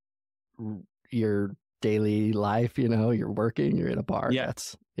your daily life, you know, you're working, you're in a bar.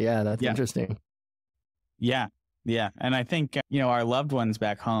 That's interesting. Yeah. Yeah. And I think, you know, our loved ones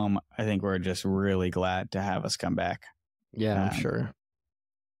back home, I think we're just really glad to have us come back. Yeah, I'm sure.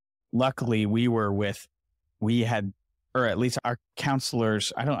 Luckily we had, or at least our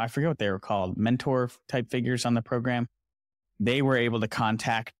counselors, I forget what they were called, mentor type figures on the program. They were able to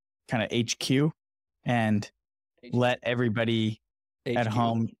contact kind of HQ and let everybody at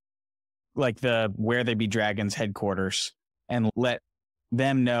home, like the Where There Be Dragons headquarters, and let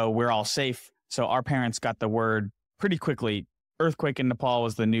them know we're all safe. So our parents got the word pretty quickly. Earthquake in Nepal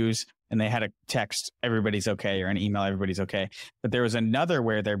was the news, and they had a text, everybody's okay, or an email, everybody's okay. But there was another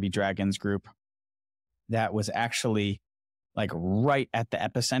Where There Be Dragons group that was actually like right at the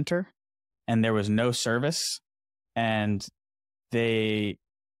epicenter, and there was no service. And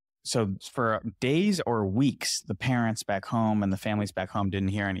so for days or weeks, the parents back home and the families back home didn't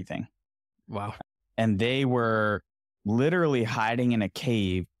hear anything. Wow. And they were literally hiding in a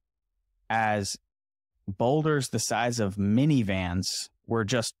cave as boulders the size of minivans were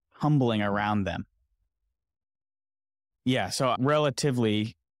just tumbling around them. Yeah. So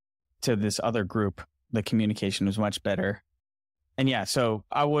relatively to this other group, the communication was much better. And so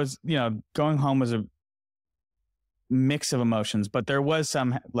I was, you know, going home was a mix of emotions, but there was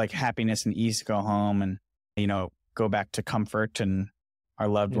some like happiness and ease to go home and, you know, go back to comfort and our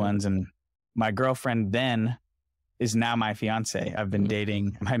loved ones. And my girlfriend then is now my fiance. I've been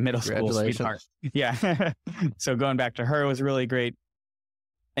dating my middle school sweetheart. Yeah. So going back to her was really great.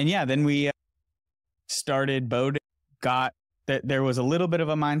 And then we started Bowdoin, got that there was a little bit of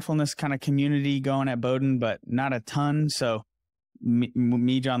a mindfulness kind of community going at Bowdoin, but not a ton. So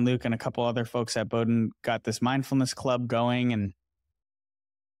me, John Luke, and a couple other folks at Bowdoin got this mindfulness club going, and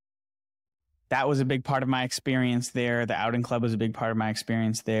that was a big part of my experience there. The outing club was a big part of my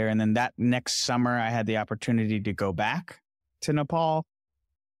experience there. And then that next summer, I had the opportunity to go back to Nepal.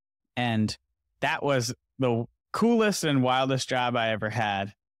 And that was the coolest and wildest job I ever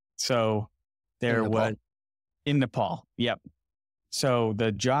had. So there was in Nepal. Yep. So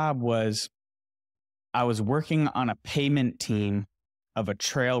the job was, I was working on a payment team of a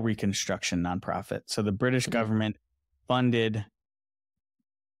trail reconstruction nonprofit. So the British government funded,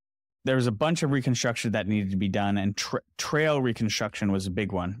 there was a bunch of reconstruction that needed to be done, and trail reconstruction was a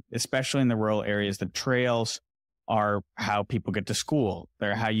big one, especially in the rural areas. The trails are how people get to school.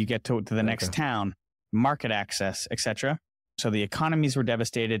 They're how you get to the next town, market access, etc. So the economies were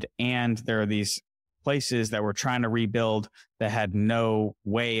devastated, and there are these places that were trying to rebuild that had no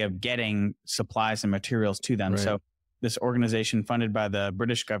way of getting supplies and materials to them. Right. So this organization funded by the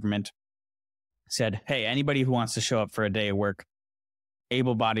British government said, hey, anybody who wants to show up for a day of work,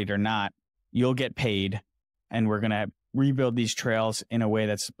 able-bodied or not, you'll get paid, and we're going to rebuild these trails in a way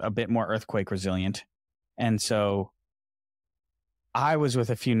that's a bit more earthquake resilient. And so I was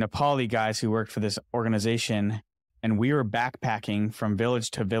with a few Nepali guys who worked for this organization, and we were backpacking from village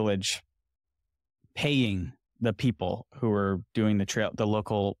to village, paying the people who were doing the trail, the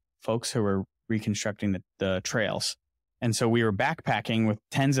local folks who were reconstructing the trails. And so we were backpacking with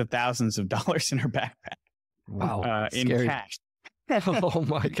tens of thousands of dollars in our backpack. Wow. In cash. Oh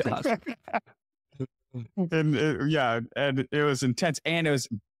my gosh. And it was intense, and it was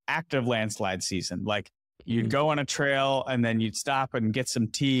active landslide season. Like you'd go on a trail, and then you'd stop and get some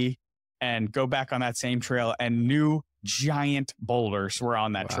tea and go back on that same trail, and new giant boulders were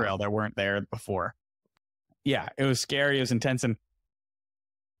on that trail that weren't there before. Yeah, it was scary. It was intense. And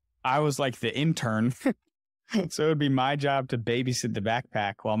I was like the intern. So it would be my job to babysit the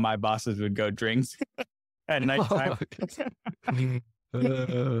backpack while my bosses would go drink at nighttime.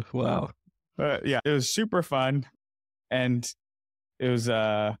 Wow. Yeah, it was super fun. And it was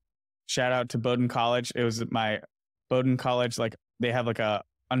shout out to Bowdoin College. It was my Bowdoin College, like they have like a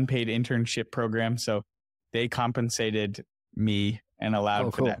unpaid internship program. So they compensated me and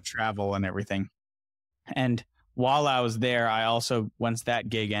allowed for that travel and everything. And while I was there, I also, once that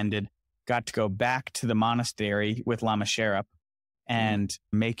gig ended, got to go back to the monastery with Lama Sherpa and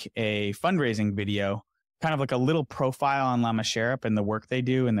make a fundraising video, kind of like a little profile on Lama Sherpa and the work they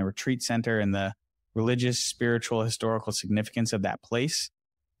do in the retreat center and the religious, spiritual, historical significance of that place.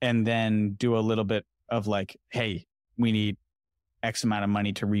 And then do a little bit of like, hey, we need X amount of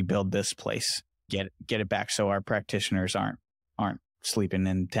money to rebuild this place, get it back so our practitioners aren't sleeping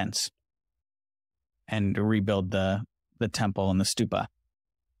in tents, and to rebuild the temple and the stupa.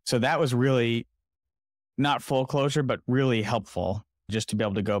 So that was really not full closure, but really helpful just to be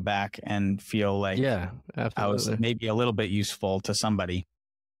able to go back and feel like I was maybe a little bit useful to somebody.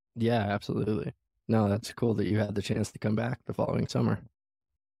 Yeah, absolutely. No, that's cool that you had the chance to come back the following summer.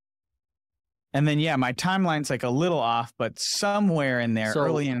 And then, my timeline's like a little off, but somewhere in there,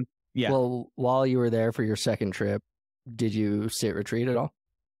 early in. Yeah. Well, while you were there for your second trip, did you sit retreat at all?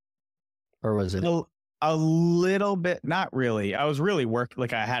 Or was it? A little bit, not really. I was really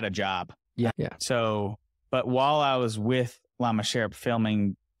like I had a job. Yeah. So, but while I was with Lama Sherpa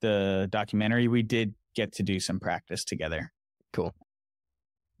filming the documentary, we did get to do some practice together. Cool.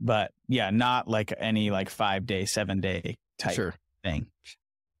 But not like any like 5-day, 7-day type thing.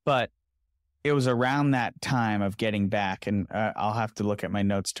 But it was around that time of getting back, and I'll have to look at my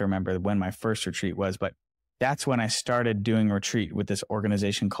notes to remember when my first retreat was, but that's when I started doing retreat with this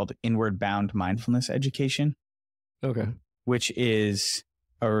organization called Inward Bound Mindfulness Education. Okay. Which is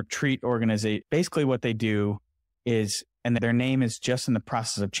a retreat organization. Basically what they do is, and their name is just in the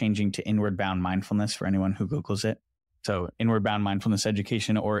process of changing to Inward Bound Mindfulness for anyone who Googles it. So Inward Bound Mindfulness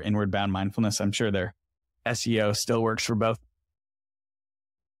Education or Inward Bound Mindfulness. I'm sure their SEO still works for both.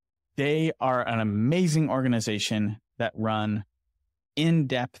 They are an amazing organization that run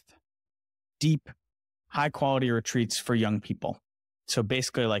in-depth, deep, high-quality retreats for young people. So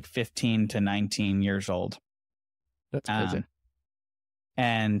basically like 15 to 19 years old. That's crazy.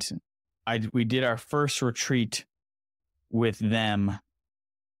 And we did our first retreat with them,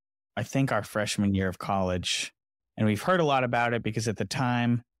 I think our freshman year of college. And we've heard a lot about it because at the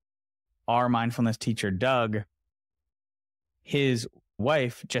time, our mindfulness teacher, Doug, his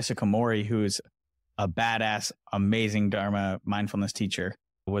wife, Jessica Mori, who's a badass, amazing Dharma mindfulness teacher,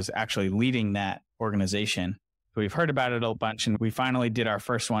 was actually leading that organization. So we've heard about it a bunch, and we finally did our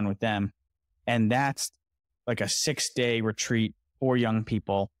first one with them. And that's like a 6-day retreat for young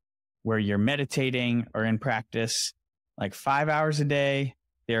people where you're meditating or in practice like 5 hours a day.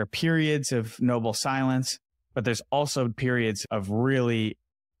 There are periods of noble silence, but there's also periods of really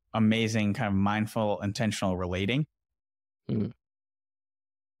amazing kind of mindful, intentional relating. Mm.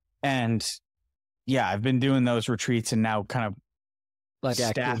 And yeah, I've been doing those retreats and now kind of Like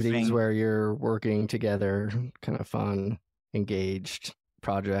activities staffing. where you're working together, kind of fun, engaged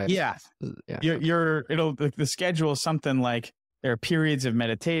projects. Yeah. Yeah. The schedule is something like there are periods of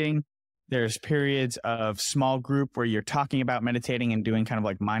meditating. There's periods of small group where you're talking about meditating and doing kind of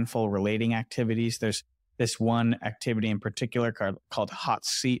like mindful relating activities. There's this one activity in particular called hot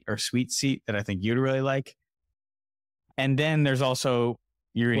seat or sweet seat that I think you'd really like. And then there's also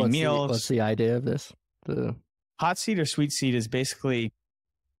you're eating meals. What's the idea of this? The hot seat or sweet seat is basically,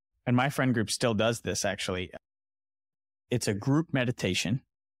 and my friend group still does this actually. It's a group meditation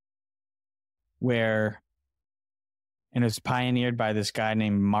where, and it's pioneered by this guy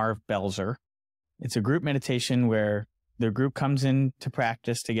named Marv Belzer. It's a group meditation where the group comes in to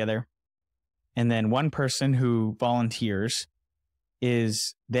practice together. And then one person who volunteers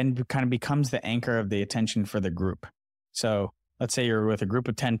is then kind of becomes the anchor of the attention for the group. So let's say you're with a group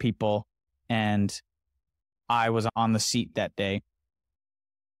of 10 people and I was on the seat that day.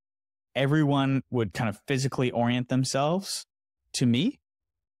 Everyone would kind of physically orient themselves to me,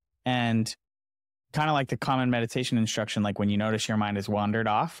 and kind of like the common meditation instruction, like when you notice your mind has wandered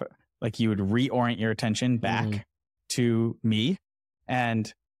off, like you would reorient your attention back to me.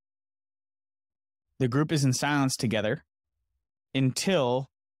 And the group is in silence together until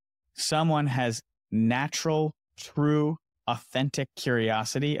someone has natural, true, authentic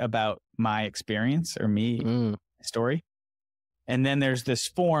curiosity about my experience or me story. And then there's this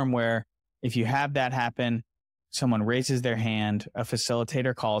form where if you have that happen, someone raises their hand, a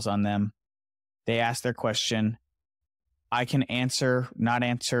facilitator calls on them, they ask their question. I can answer, not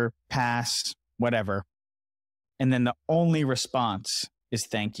answer, pass, whatever. And then the only response is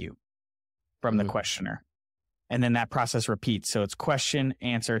thank you from the questioner. And then that process repeats. So it's question,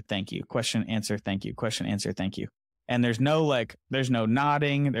 answer, thank you, question, answer, thank you, question, answer, thank you. And there's no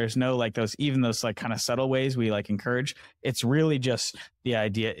nodding. There's no like those like kind of subtle ways we like encourage. It's really just the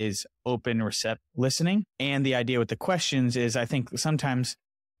idea is open, receptive listening. And the idea with the questions is I think sometimes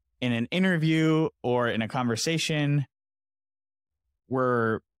in an interview or in a conversation,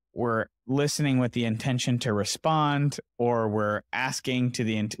 we're listening with the intention to respond, or we're asking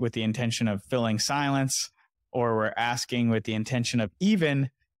with the intention of filling silence, or we're asking with the intention of even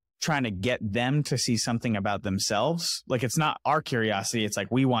trying to get them to see something about themselves. Like it's not our curiosity. It's like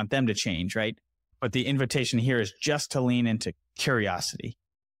we want them to change, right? But the invitation here is just to lean into curiosity.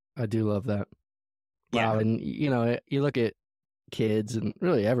 I do love that. Yeah. Wow. And, you look at kids and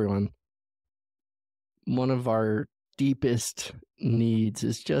really everyone, one of our deepest needs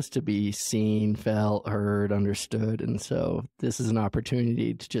is just to be seen, felt, heard, understood. And so this is an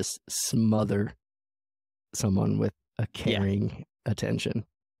opportunity to just smother someone with a caring attention.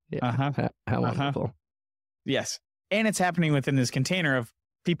 Yeah. How wonderful. Yes. And it's happening within this container of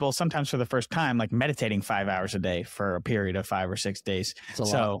people sometimes for the first time, like meditating 5 hours a day for a period of 5 or 6 days.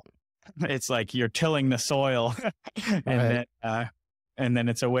 So it's like you're tilling the soil and then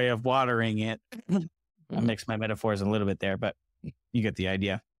it's a way of watering it. I mixed my metaphors a little bit there, but you get the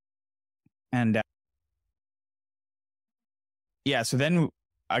idea. And so then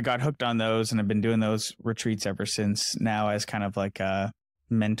I got hooked on those and I've been doing those retreats ever since, now as kind of like a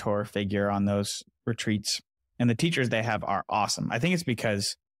mentor figure on those retreats. And the teachers they have are awesome. I think it's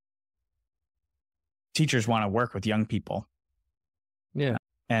because teachers want to work with young people. Yeah.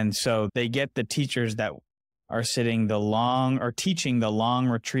 And so they get the teachers that are teaching the long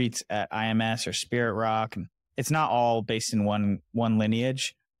retreats at IMS or Spirit Rock. And it's not all based in one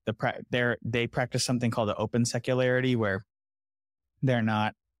lineage. They practice something called the open secularity, where they're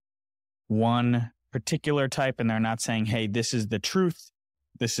not one particular type and they're not saying, hey, this is the truth,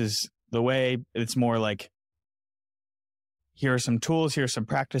 this is the way. It's more like, here are some tools, here are some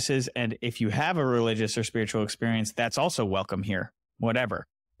practices, and if you have a religious or spiritual experience, that's also welcome here, whatever.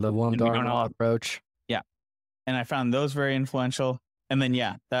 The one Dharma approach. Yeah. And I found those very influential. And then,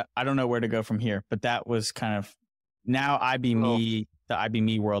 that I don't know where to go from here, but that was kind of, now the IB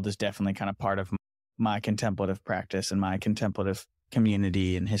Me world is definitely kind of part of my contemplative practice and my contemplative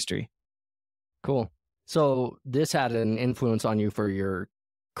community and history. Cool. So this had an influence on you for your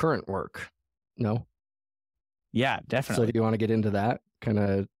current work, no? Yeah, definitely. So do you want to get into that? Kind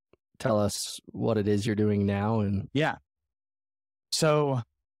of tell us what it is you're doing now? And yeah. So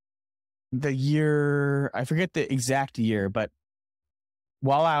the year, I forget the exact year, but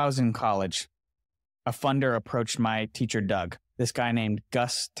while I was in college, a funder approached my teacher, Doug, this guy named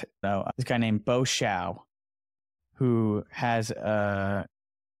Bo Shao, who has a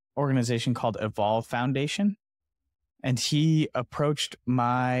organization called Evolve Foundation. And he approached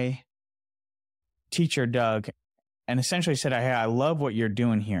my teacher, Doug, and essentially said, hey, I love what you're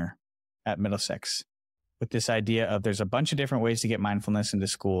doing here at Middlesex with this idea of there's a bunch of different ways to get mindfulness into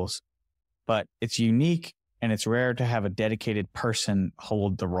schools, but it's unique and it's rare to have a dedicated person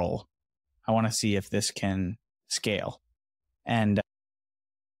hold the role. I want to see if this can scale. And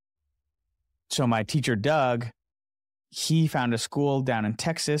so my teacher, Doug, he found a school down in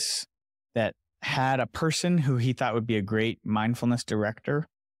Texas that had a person who he thought would be a great mindfulness director,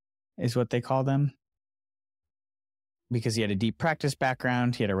 is what they call them, because he had a deep practice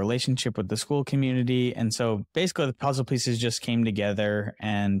background. He had a relationship with the school community. And so basically the puzzle pieces just came together,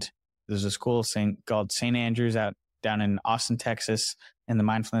 and there's a school called St. Andrews down in Austin, Texas. And the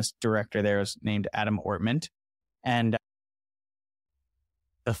mindfulness director there is named Adam Ortman. And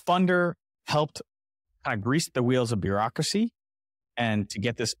the funder helped kind of grease the wheels of bureaucracy and to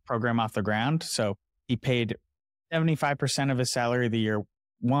get this program off the ground. So he paid 75% of his salary the year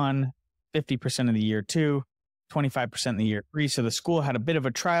one, 50% of the year two, 25% in the year three. So the school had a bit of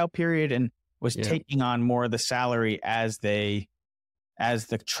a trial period and was taking on more of the salary as the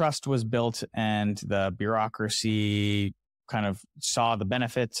trust was built and the bureaucracy kind of saw the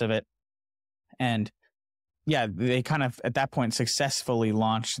benefits of it. And yeah, they kind of at that point successfully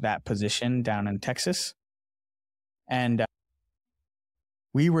launched that position down in Texas. And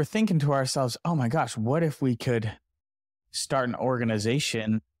we were thinking to ourselves, oh my gosh, what if we could start an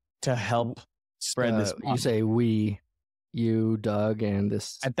organization to help spread this? You say we, you, Doug, and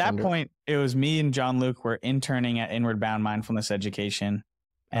this. At that point, it was me and John Luke were interning at Inward Bound Mindfulness Education.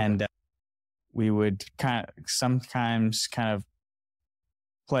 And we would sometimes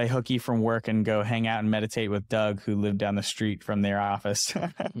play hooky from work and go hang out and meditate with Doug, who lived down the street from their office.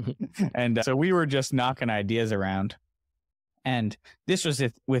 And so we were just knocking ideas around. And this was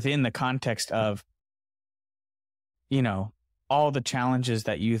within the context of, all the challenges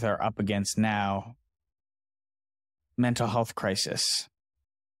that youth are up against now: mental health crisis,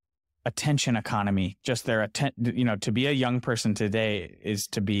 attention economy, just their to be a young person today is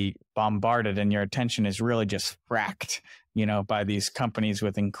to be bombarded, and your attention is really just fracked, by these companies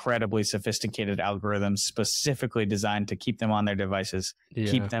with incredibly sophisticated algorithms specifically designed to keep them on their devices,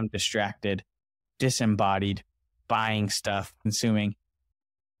 keep them distracted, disembodied, buying stuff, consuming.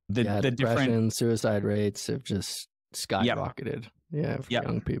 The depression, suicide rates have just skyrocketed. For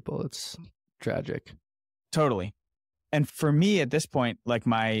young people, it's tragic. Totally. And for me at this point, like,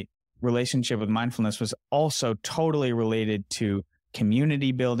 my relationship with mindfulness was also totally related to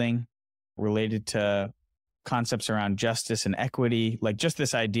community building, related to concepts around justice and equity, like just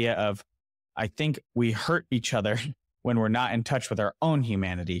this idea of, I think we hurt each other when we're not in touch with our own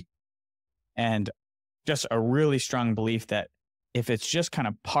humanity. And just a really strong belief that if it's just kind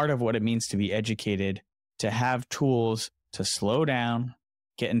of part of what it means to be educated, to have tools to slow down,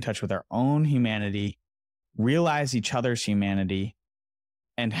 get in touch with our own humanity, realize each other's humanity,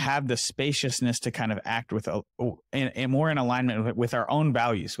 and have the spaciousness to kind of act with more in alignment with our own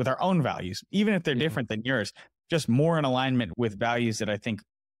values, even if they're different than yours, just more in alignment with values that I think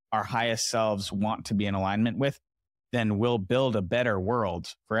our highest selves want to be in alignment with, then we'll build a better world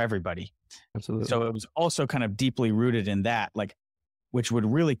for everybody. Absolutely. So it was also kind of deeply rooted in that, like, which would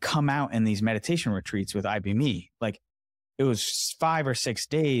really come out in these meditation retreats with IBME. Like, it was 5 or 6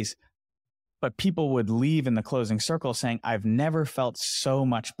 days, but people would leave in the closing circle saying, I've never felt so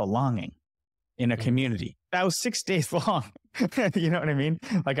much belonging in a community. That was 6 days long. You know what I mean?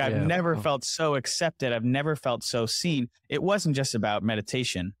 Like, I've never felt so accepted. I've never felt so seen. It wasn't just about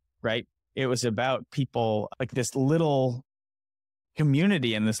meditation, right? It was about people, like this little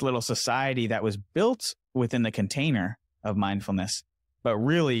community and this little society that was built within the container of mindfulness, but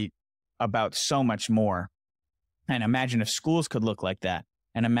really about so much more. And imagine if schools could look like that.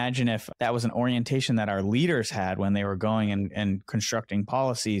 And imagine if that was an orientation that our leaders had when they were going and constructing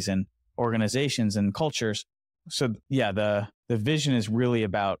policies and organizations and cultures. So yeah, the vision is really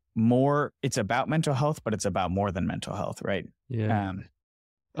about more. It's about mental health, but it's about more than mental health, right? Yeah.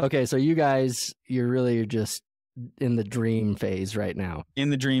 Okay, so you guys, you're really just in the dream phase right now. In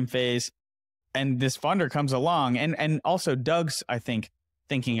the dream phase. And this funder comes along. And also Doug's, I think,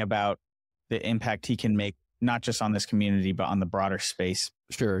 thinking about the impact he can make, not just on this community, but on the broader space.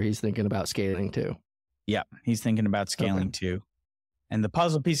 Sure, he's thinking about scaling too. Yeah, he's thinking about scaling too. And the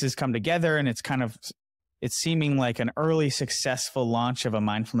puzzle pieces come together, and it's seeming like an early successful launch of a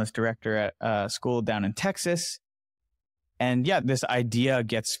mindfulness director at a school down in Texas. And yeah, this idea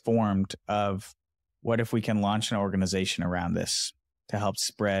gets formed of what if we can launch an organization around this to help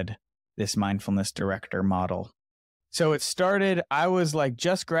spread this mindfulness director model? So it started, I was like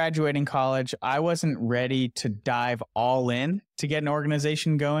just graduating college. I wasn't ready to dive all in to get an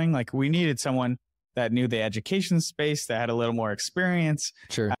organization going. Like we needed someone that knew the education space, that had a little more experience.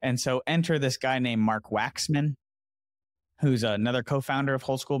 Sure. And so enter this guy named Mark Waxman, who's another co-founder of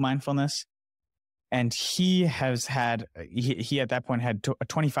Whole School Mindfulness. And he has had, he at that point had a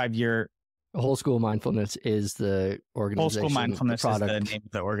 25-year. Whole School Mindfulness is the organization. Whole School Mindfulness the is the name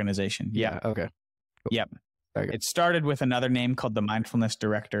of the organization. Yeah. Okay. Cool. Yep. It started with another name called the Mindfulness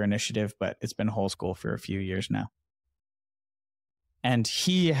Director Initiative, but it's been Whole School for a few years now. And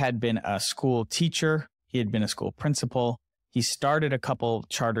he had been a school teacher. He had been a school principal. He started a couple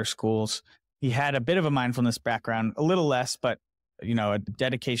charter schools. He had a bit of a mindfulness background, a little less, but a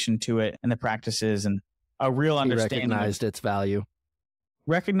dedication to it and the practices and a real understanding. He recognized its value.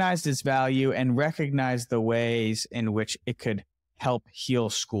 Recognized its value and recognized the ways in which it could help heal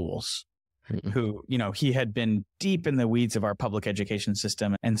schools. Who, he had been deep in the weeds of our public education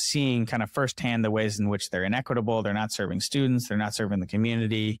system and seeing kind of firsthand the ways in which they're inequitable. They're not serving students. They're not serving the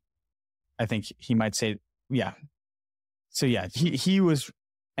community. I think he might say, yeah. So yeah, he was,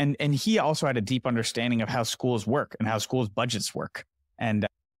 and he also had a deep understanding of how schools work and how schools' budgets work and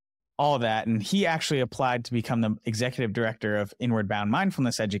all of that. And he actually applied to become the executive director of Inward Bound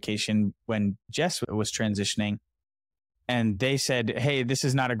Mindfulness Education when Jess was transitioning. And they said, hey, this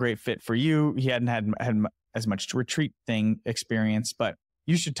is not a great fit for you. He hadn't had as much retreat thing experience, but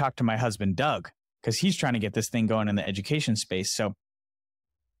you should talk to my husband, Doug, because he's trying to get this thing going in the education space. So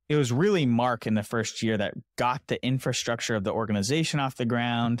it was really Mark in the first year that got the infrastructure of the organization off the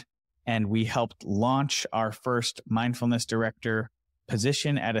ground. And we helped launch our first mindfulness director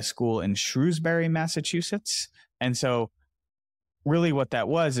position at a school in Shrewsbury, Massachusetts. And so really what that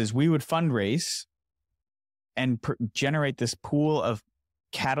was is we would fundraise and generate this pool of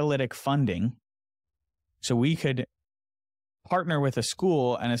catalytic funding so we could partner with a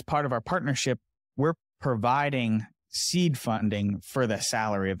school. And as part of our partnership, we're providing seed funding for the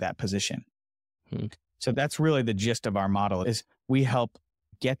salary of that position. So that's really the gist of our model is we help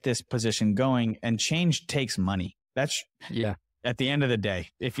get this position going, and change takes money. That's at the end of the day.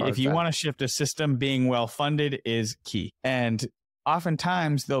 If you want to shift a system, being well funded is key. And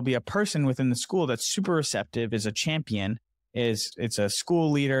oftentimes there'll be a person within the school that's super receptive, is a champion, it's a school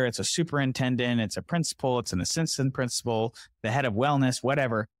leader, it's a superintendent, it's a principal, it's an assistant principal, the head of wellness,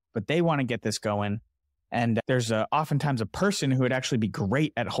 whatever, but they want to get this going. And there's oftentimes a person who would actually be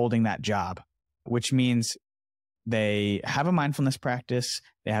great at holding that job, which means they have a mindfulness practice,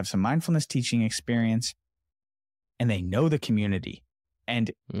 they have some mindfulness teaching experience, and they know the community.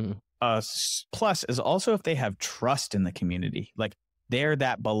 And plus is also if they have trust in the community, like they're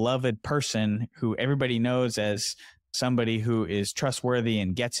that beloved person who everybody knows as somebody who is trustworthy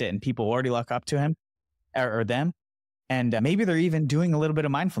and gets it, and people already look up to him or them. And maybe they're even doing a little bit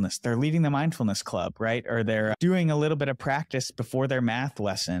of mindfulness. They're leading the mindfulness club, right? Or they're doing a little bit of practice before their math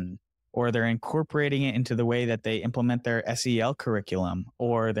lesson, or they're incorporating it into the way that they implement their SEL curriculum,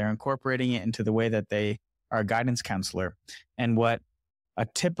 or they're incorporating it into the way that they are a guidance counselor. And what a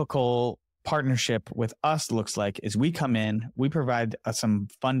typical partnership with us looks like is we come in, we provide some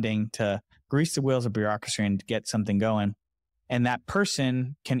funding to grease the wheels of bureaucracy and get something going. And that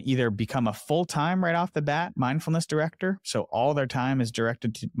person can either become a full-time right off the bat mindfulness director, so all their time is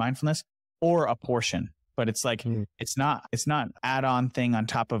directed to mindfulness, or a portion. But it's like it's not an add-on thing on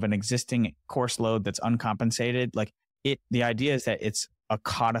top of an existing course load that's uncompensated. Like the idea is that it's a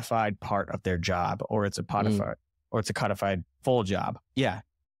codified part of their job, or it's a codified full job. Yeah.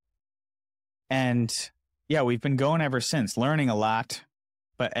 And yeah, we've been going ever since, learning a lot,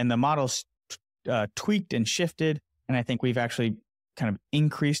 and the model's tweaked and shifted. And I think we've actually kind of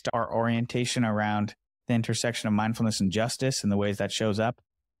increased our orientation around the intersection of mindfulness and justice and the ways that shows up.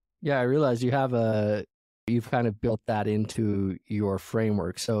 Yeah, I realize you've kind of built that into your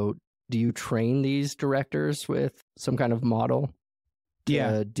framework. So do you train these directors with some kind of model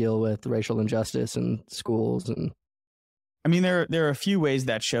to deal with racial injustice in schools? And I mean, there are a few ways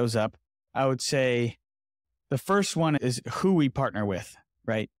that shows up. I would say the first one is who we partner with,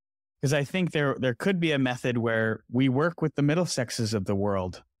 right? Because I think there could be a method where we work with the Middlesexes of the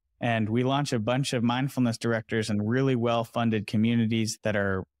world and we launch a bunch of mindfulness directors in really well-funded communities that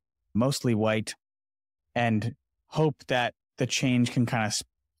are mostly white and hope that the change can kind of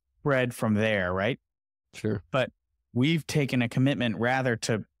spread from there, right? Sure. But we've taken a commitment rather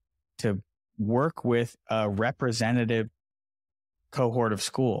to work with a representative cohort of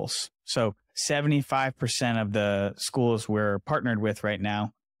schools. So 75% of the schools we're partnered with right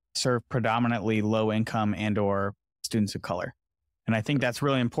now serve predominantly low income and or students of color. And I think that's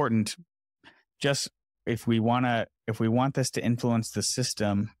really important. Just if we want this to influence the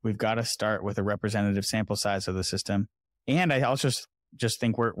system, we've got to start with a representative sample size of the system. And I also just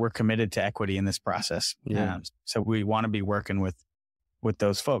think we're committed to equity in this process. Yeah. So we want to be working with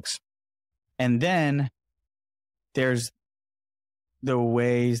those folks. And then there's the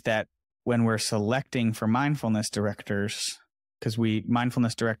ways that when we're selecting for mindfulness directors, because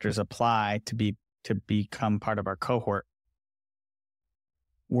mindfulness directors apply to become part of our cohort,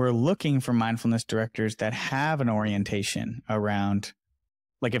 we're looking for mindfulness directors that have an orientation around,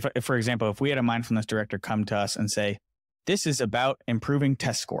 like if for example, if we had a mindfulness director come to us and say, this is about improving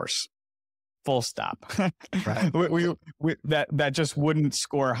test scores, full stop. Right. that just wouldn't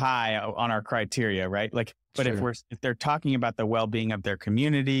score high on our criteria, right? Like, but Sure. if they're talking about the well-being of their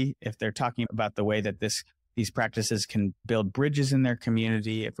community, if they're talking about the way that these practices can build bridges in their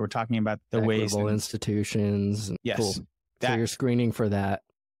community, if we're talking about the ways Equitable institutions. yes, Cool. So you're screening for that.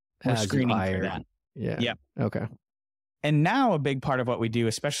 we're as you screening for hire. that. Yeah. Yep. Okay. And now a big part of what we do,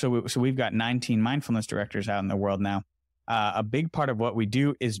 especially, so we've got 19 mindfulness directors out in the world now. A big part of what we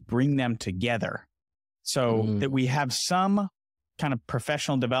do is bring them together so that we have some kind of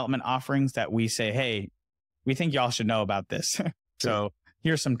professional development offerings that we say, hey, we think y'all should know about this. So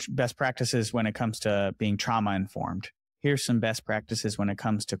here's some best practices when it comes to being trauma informed. Here's some best practices when it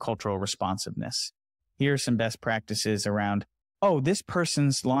comes to cultural responsiveness. Here's some best practices around, this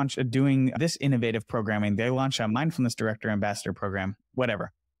person's doing this innovative programming. They launch a mindfulness director ambassador program,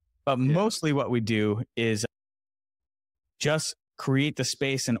 whatever. But mostly what we do is just create the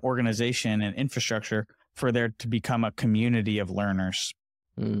space and organization and infrastructure for there to become a community of learners.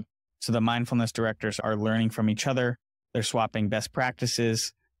 So the mindfulness directors are learning from each other. They're swapping best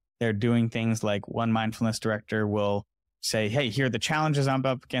practices. They're doing things like one mindfulness director will say, hey, here are the challenges I'm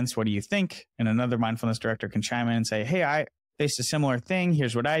up against. What do you think? And another mindfulness director can chime in and say, hey, I faced a similar thing.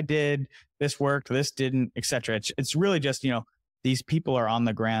 Here's what I did. This worked, this didn't, etc. It's really just, these people are on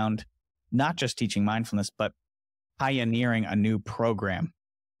the ground, not just teaching mindfulness, but pioneering a new program.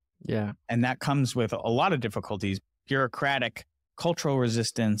 Yeah. And that comes with a lot of difficulties, bureaucratic, cultural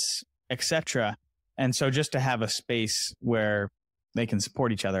resistance, etc. And so just to have a space where they can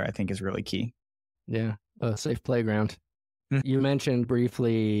support each other, I think is really key. Yeah. A safe playground. You mentioned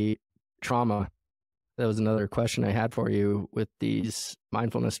briefly trauma. That was another question I had for you with these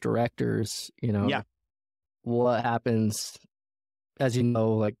mindfulness directors. What happens, as you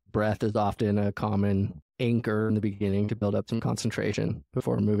know, like breath is often a common anchor in the beginning to build up some concentration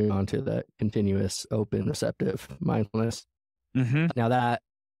before moving on to the continuous, open, receptive mindfulness. Now that,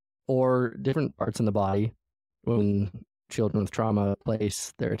 or different parts in the body, when children with trauma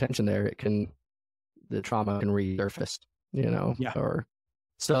place their attention there, the trauma can resurface,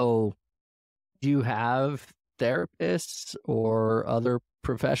 so do you have therapists or other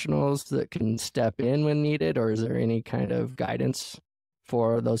professionals that can step in when needed, or is there any kind of guidance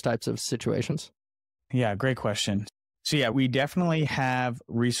for those types of situations? Yeah, great question. So we definitely have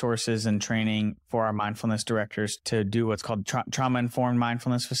resources and training for our mindfulness directors to do what's called trauma-informed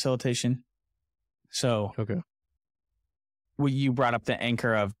mindfulness facilitation. So you brought up the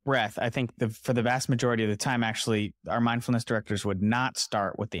anchor of breath. I think for the vast majority of the time, actually, our mindfulness directors would not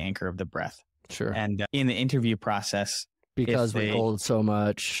start with the anchor of the breath. Sure. And in the interview process, because we hold so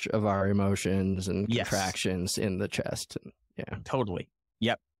much of our emotions and contractions in the chest. Yeah. Totally.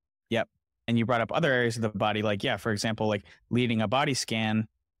 Yep. And you brought up other areas of the body, like, for example, like leading a body scan,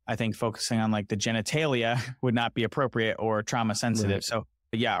 I think focusing on like the genitalia would not be appropriate or trauma sensitive. Right. So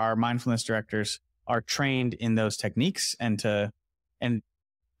our mindfulness directors are trained in those techniques and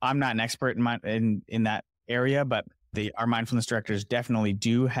I'm not an expert in that area, but our mindfulness directors definitely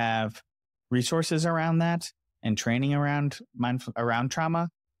do have resources around that and training around trauma.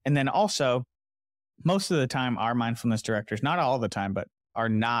 And then also most of the time, our mindfulness directors, not all the time, but are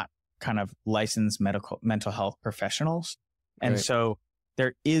not kind of licensed mental health professionals. And so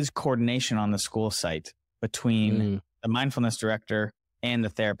there is coordination on the school site between the mindfulness director and the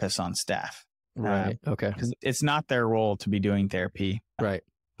therapist on staff. Right. Okay. Because it's not their role to be doing therapy for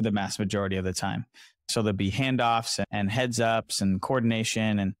the vast majority of the time. So there'll be handoffs and heads ups and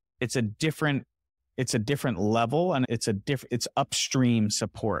coordination, and it's a different level, and it's upstream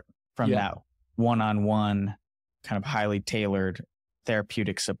support from that one-on-one kind of highly tailored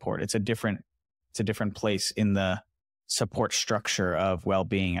therapeutic support. It's a different place in the support structure of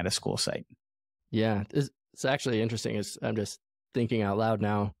well-being at a school site. Yeah, it's actually interesting. I'm just thinking out loud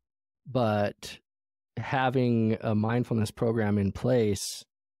now, but having a mindfulness program in place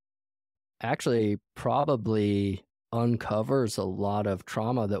actually probably uncovers a lot of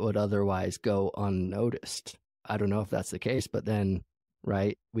trauma that would otherwise go unnoticed. I don't know if that's the case, but then,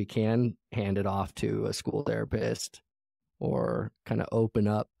 right, we can hand it off to a school therapist or kind of open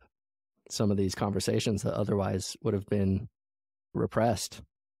up some of these conversations that otherwise would have been repressed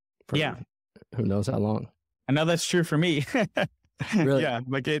for who knows how long. I know that's true for me. Really? Yeah,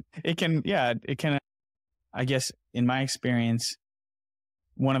 like it can, I guess in my experience,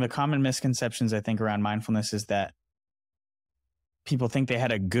 one of the common misconceptions I think around mindfulness is that people think they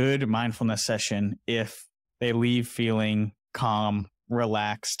had a good mindfulness session if they leave feeling calm,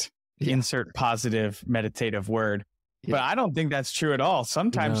 relaxed, insert positive meditative word. Yeah. But I don't think that's true at all.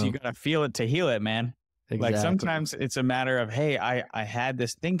 Sometimes you got to feel it to heal it, man. Exactly. Like sometimes it's a matter of, hey, I had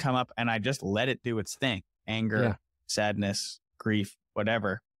this thing come up and I just let it do its thing. Anger, sadness, grief,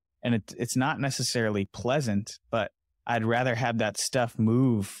 whatever. And it's not necessarily pleasant, but I'd rather have that stuff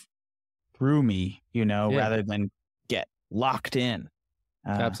move through me, rather than get locked in.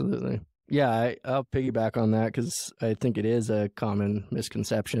 Absolutely. Yeah, I'll piggyback on that because I think it is a common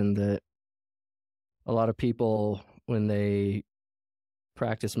misconception that a lot of people, when they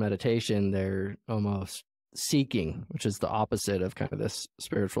practice meditation, they're almost seeking, which is the opposite of kind of this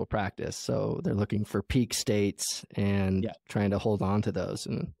spiritual practice. So they're looking for peak states and trying to hold on to those.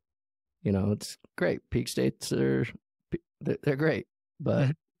 And, it's great. Peak states they're great.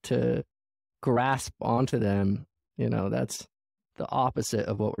 But to grasp onto them, that's the opposite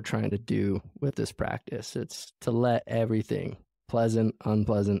of what we're trying to do with this practice. It's to let everything, pleasant,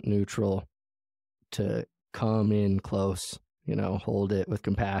 unpleasant, neutral, to come in close, hold it with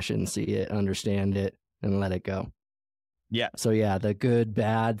compassion, see it, understand it, and let it go. Yeah. So the good,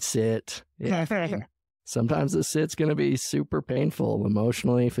 bad sit. Yeah. Sometimes the sit's going to be super painful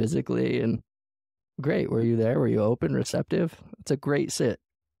emotionally, physically, and great. Were you there? Were you open, receptive? It's a great sit.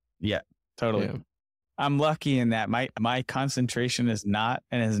 Yeah, totally. Yeah. I'm lucky in that my concentration is not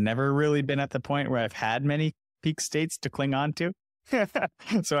and has never really been at the point where I've had many peak states to cling on to.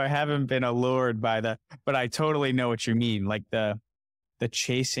 So I haven't been allured by but I totally know what you mean. Like the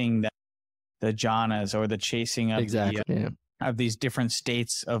chasing the jhanas or the chasing of of these different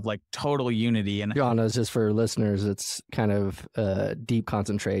states of like total unity. And jhanas, just for listeners, it's kind of a deep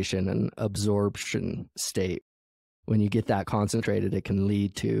concentration and absorption state. When you get that concentrated, it can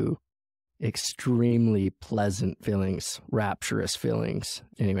lead to extremely pleasant feelings, rapturous feelings.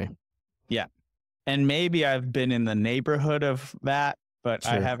 Anyway. Yeah. And maybe I've been in the neighborhood of that, but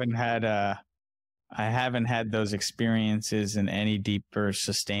sure. I haven't had those experiences in any deeper,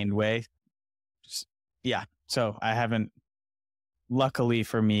 sustained way. So I haven't, luckily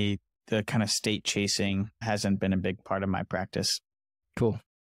for me, the kind of state chasing hasn't been a big part of my practice. Cool.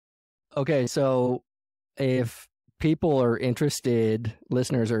 Okay. So if people are interested,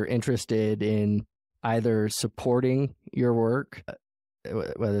 listeners are interested in either supporting your work,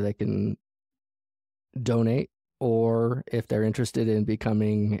 whether they can donate, or if they're interested in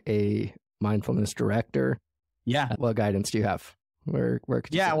becoming a mindfulness director, what guidance do you have? Where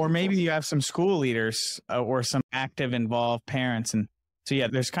could you or maybe you have some school leaders or some active involved parents. And so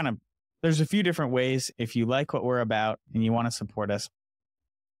there's a few different ways if you like what we're about and you want to support us.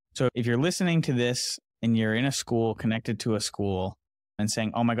 So if you're listening to this and you're in a school, connected to a school, and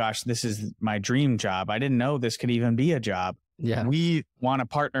saying, oh my gosh, this is my dream job, I didn't know this could even be a job. Yeah, we want to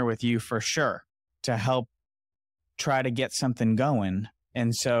partner with you for sure to help try to get something going.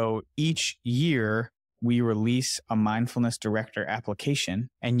 And so each year we release a mindfulness director application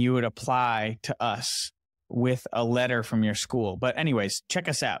and you would apply to us with a letter from your school. But anyways, check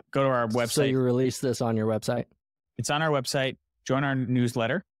us out. Go to our website. So you release this on your website? It's on our website. Join our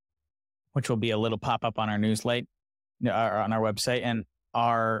newsletter, which will be a little pop-up on our newsletter, on our website. And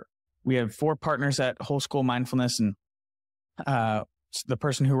we have 4 partners at Whole School Mindfulness, and the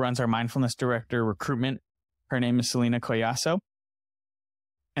person who runs our mindfulness director recruitment, her name is Selena Collazo.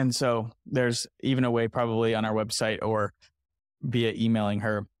 And so there's even a way probably on our website or via emailing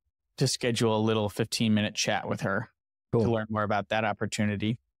her to schedule a little 15-minute chat with her to learn more about that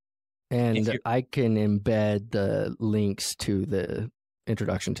opportunity. And I can embed the links to the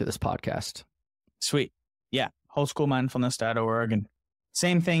introduction to this podcast. Sweet. Yeah. wholeschoolmindfulness.org. And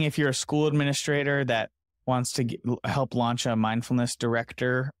same thing if you're a school administrator that wants to help launch a mindfulness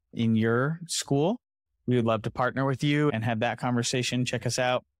director in your school, we would love to partner with you and have that conversation. Check us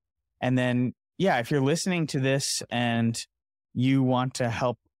out. And then, if you're listening to this and you want to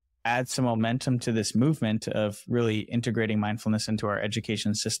help add some momentum to this movement of really integrating mindfulness into our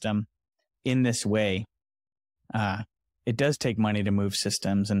education system in this way, it does take money to move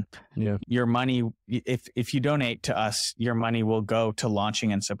systems. And your money, if you donate to us, your money will go to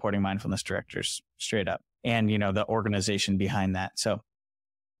launching and supporting mindfulness directors straight up. and, the organization behind that. So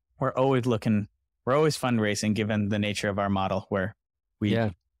we're always fundraising given the nature of our model where we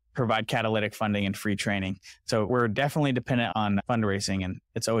provide catalytic funding and free training. So we're definitely dependent on fundraising, and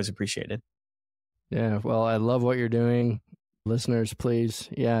it's always appreciated. Yeah. Well, I love what you're doing. Listeners, please.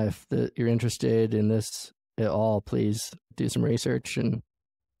 Yeah. If you're interested in this at all, please do some research and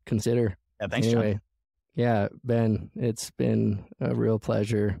consider. Yeah. Thanks, anyway, John. Yeah, Ben, it's been a real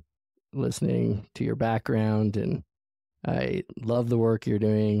pleasure listening to your background, and I love the work you're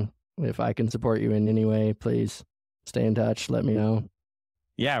doing. If I can support you in any way, please stay in touch. Let me know.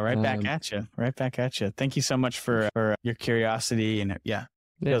 Yeah, right back at you. Right back at you. Thank you so much for your curiosity, and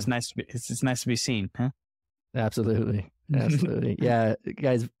it's nice to be. It's nice to be seen, huh? Absolutely. Yeah,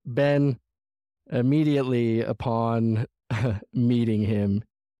 guys. Ben, immediately upon meeting him,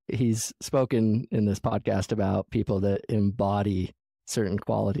 he's spoken in this podcast about people that embody certain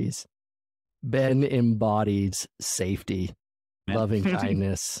qualities. Ben embodies safety, loving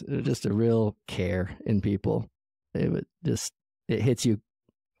kindness, just a real care in people. It hits you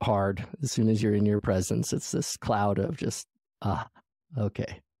hard as soon as you're in your presence. It's this cloud of just,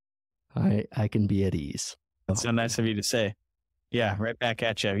 okay, I can be at ease. That's so nice of you to say. Yeah, right back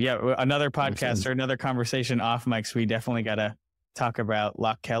at you. Yeah, another podcast or another conversation off mics. We definitely got to talk about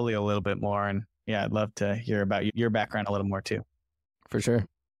Locke Kelly a little bit more. And yeah, I'd love to hear about your background a little more too. For sure.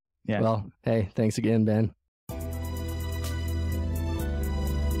 Yeah. Well, hey, thanks again, Ben.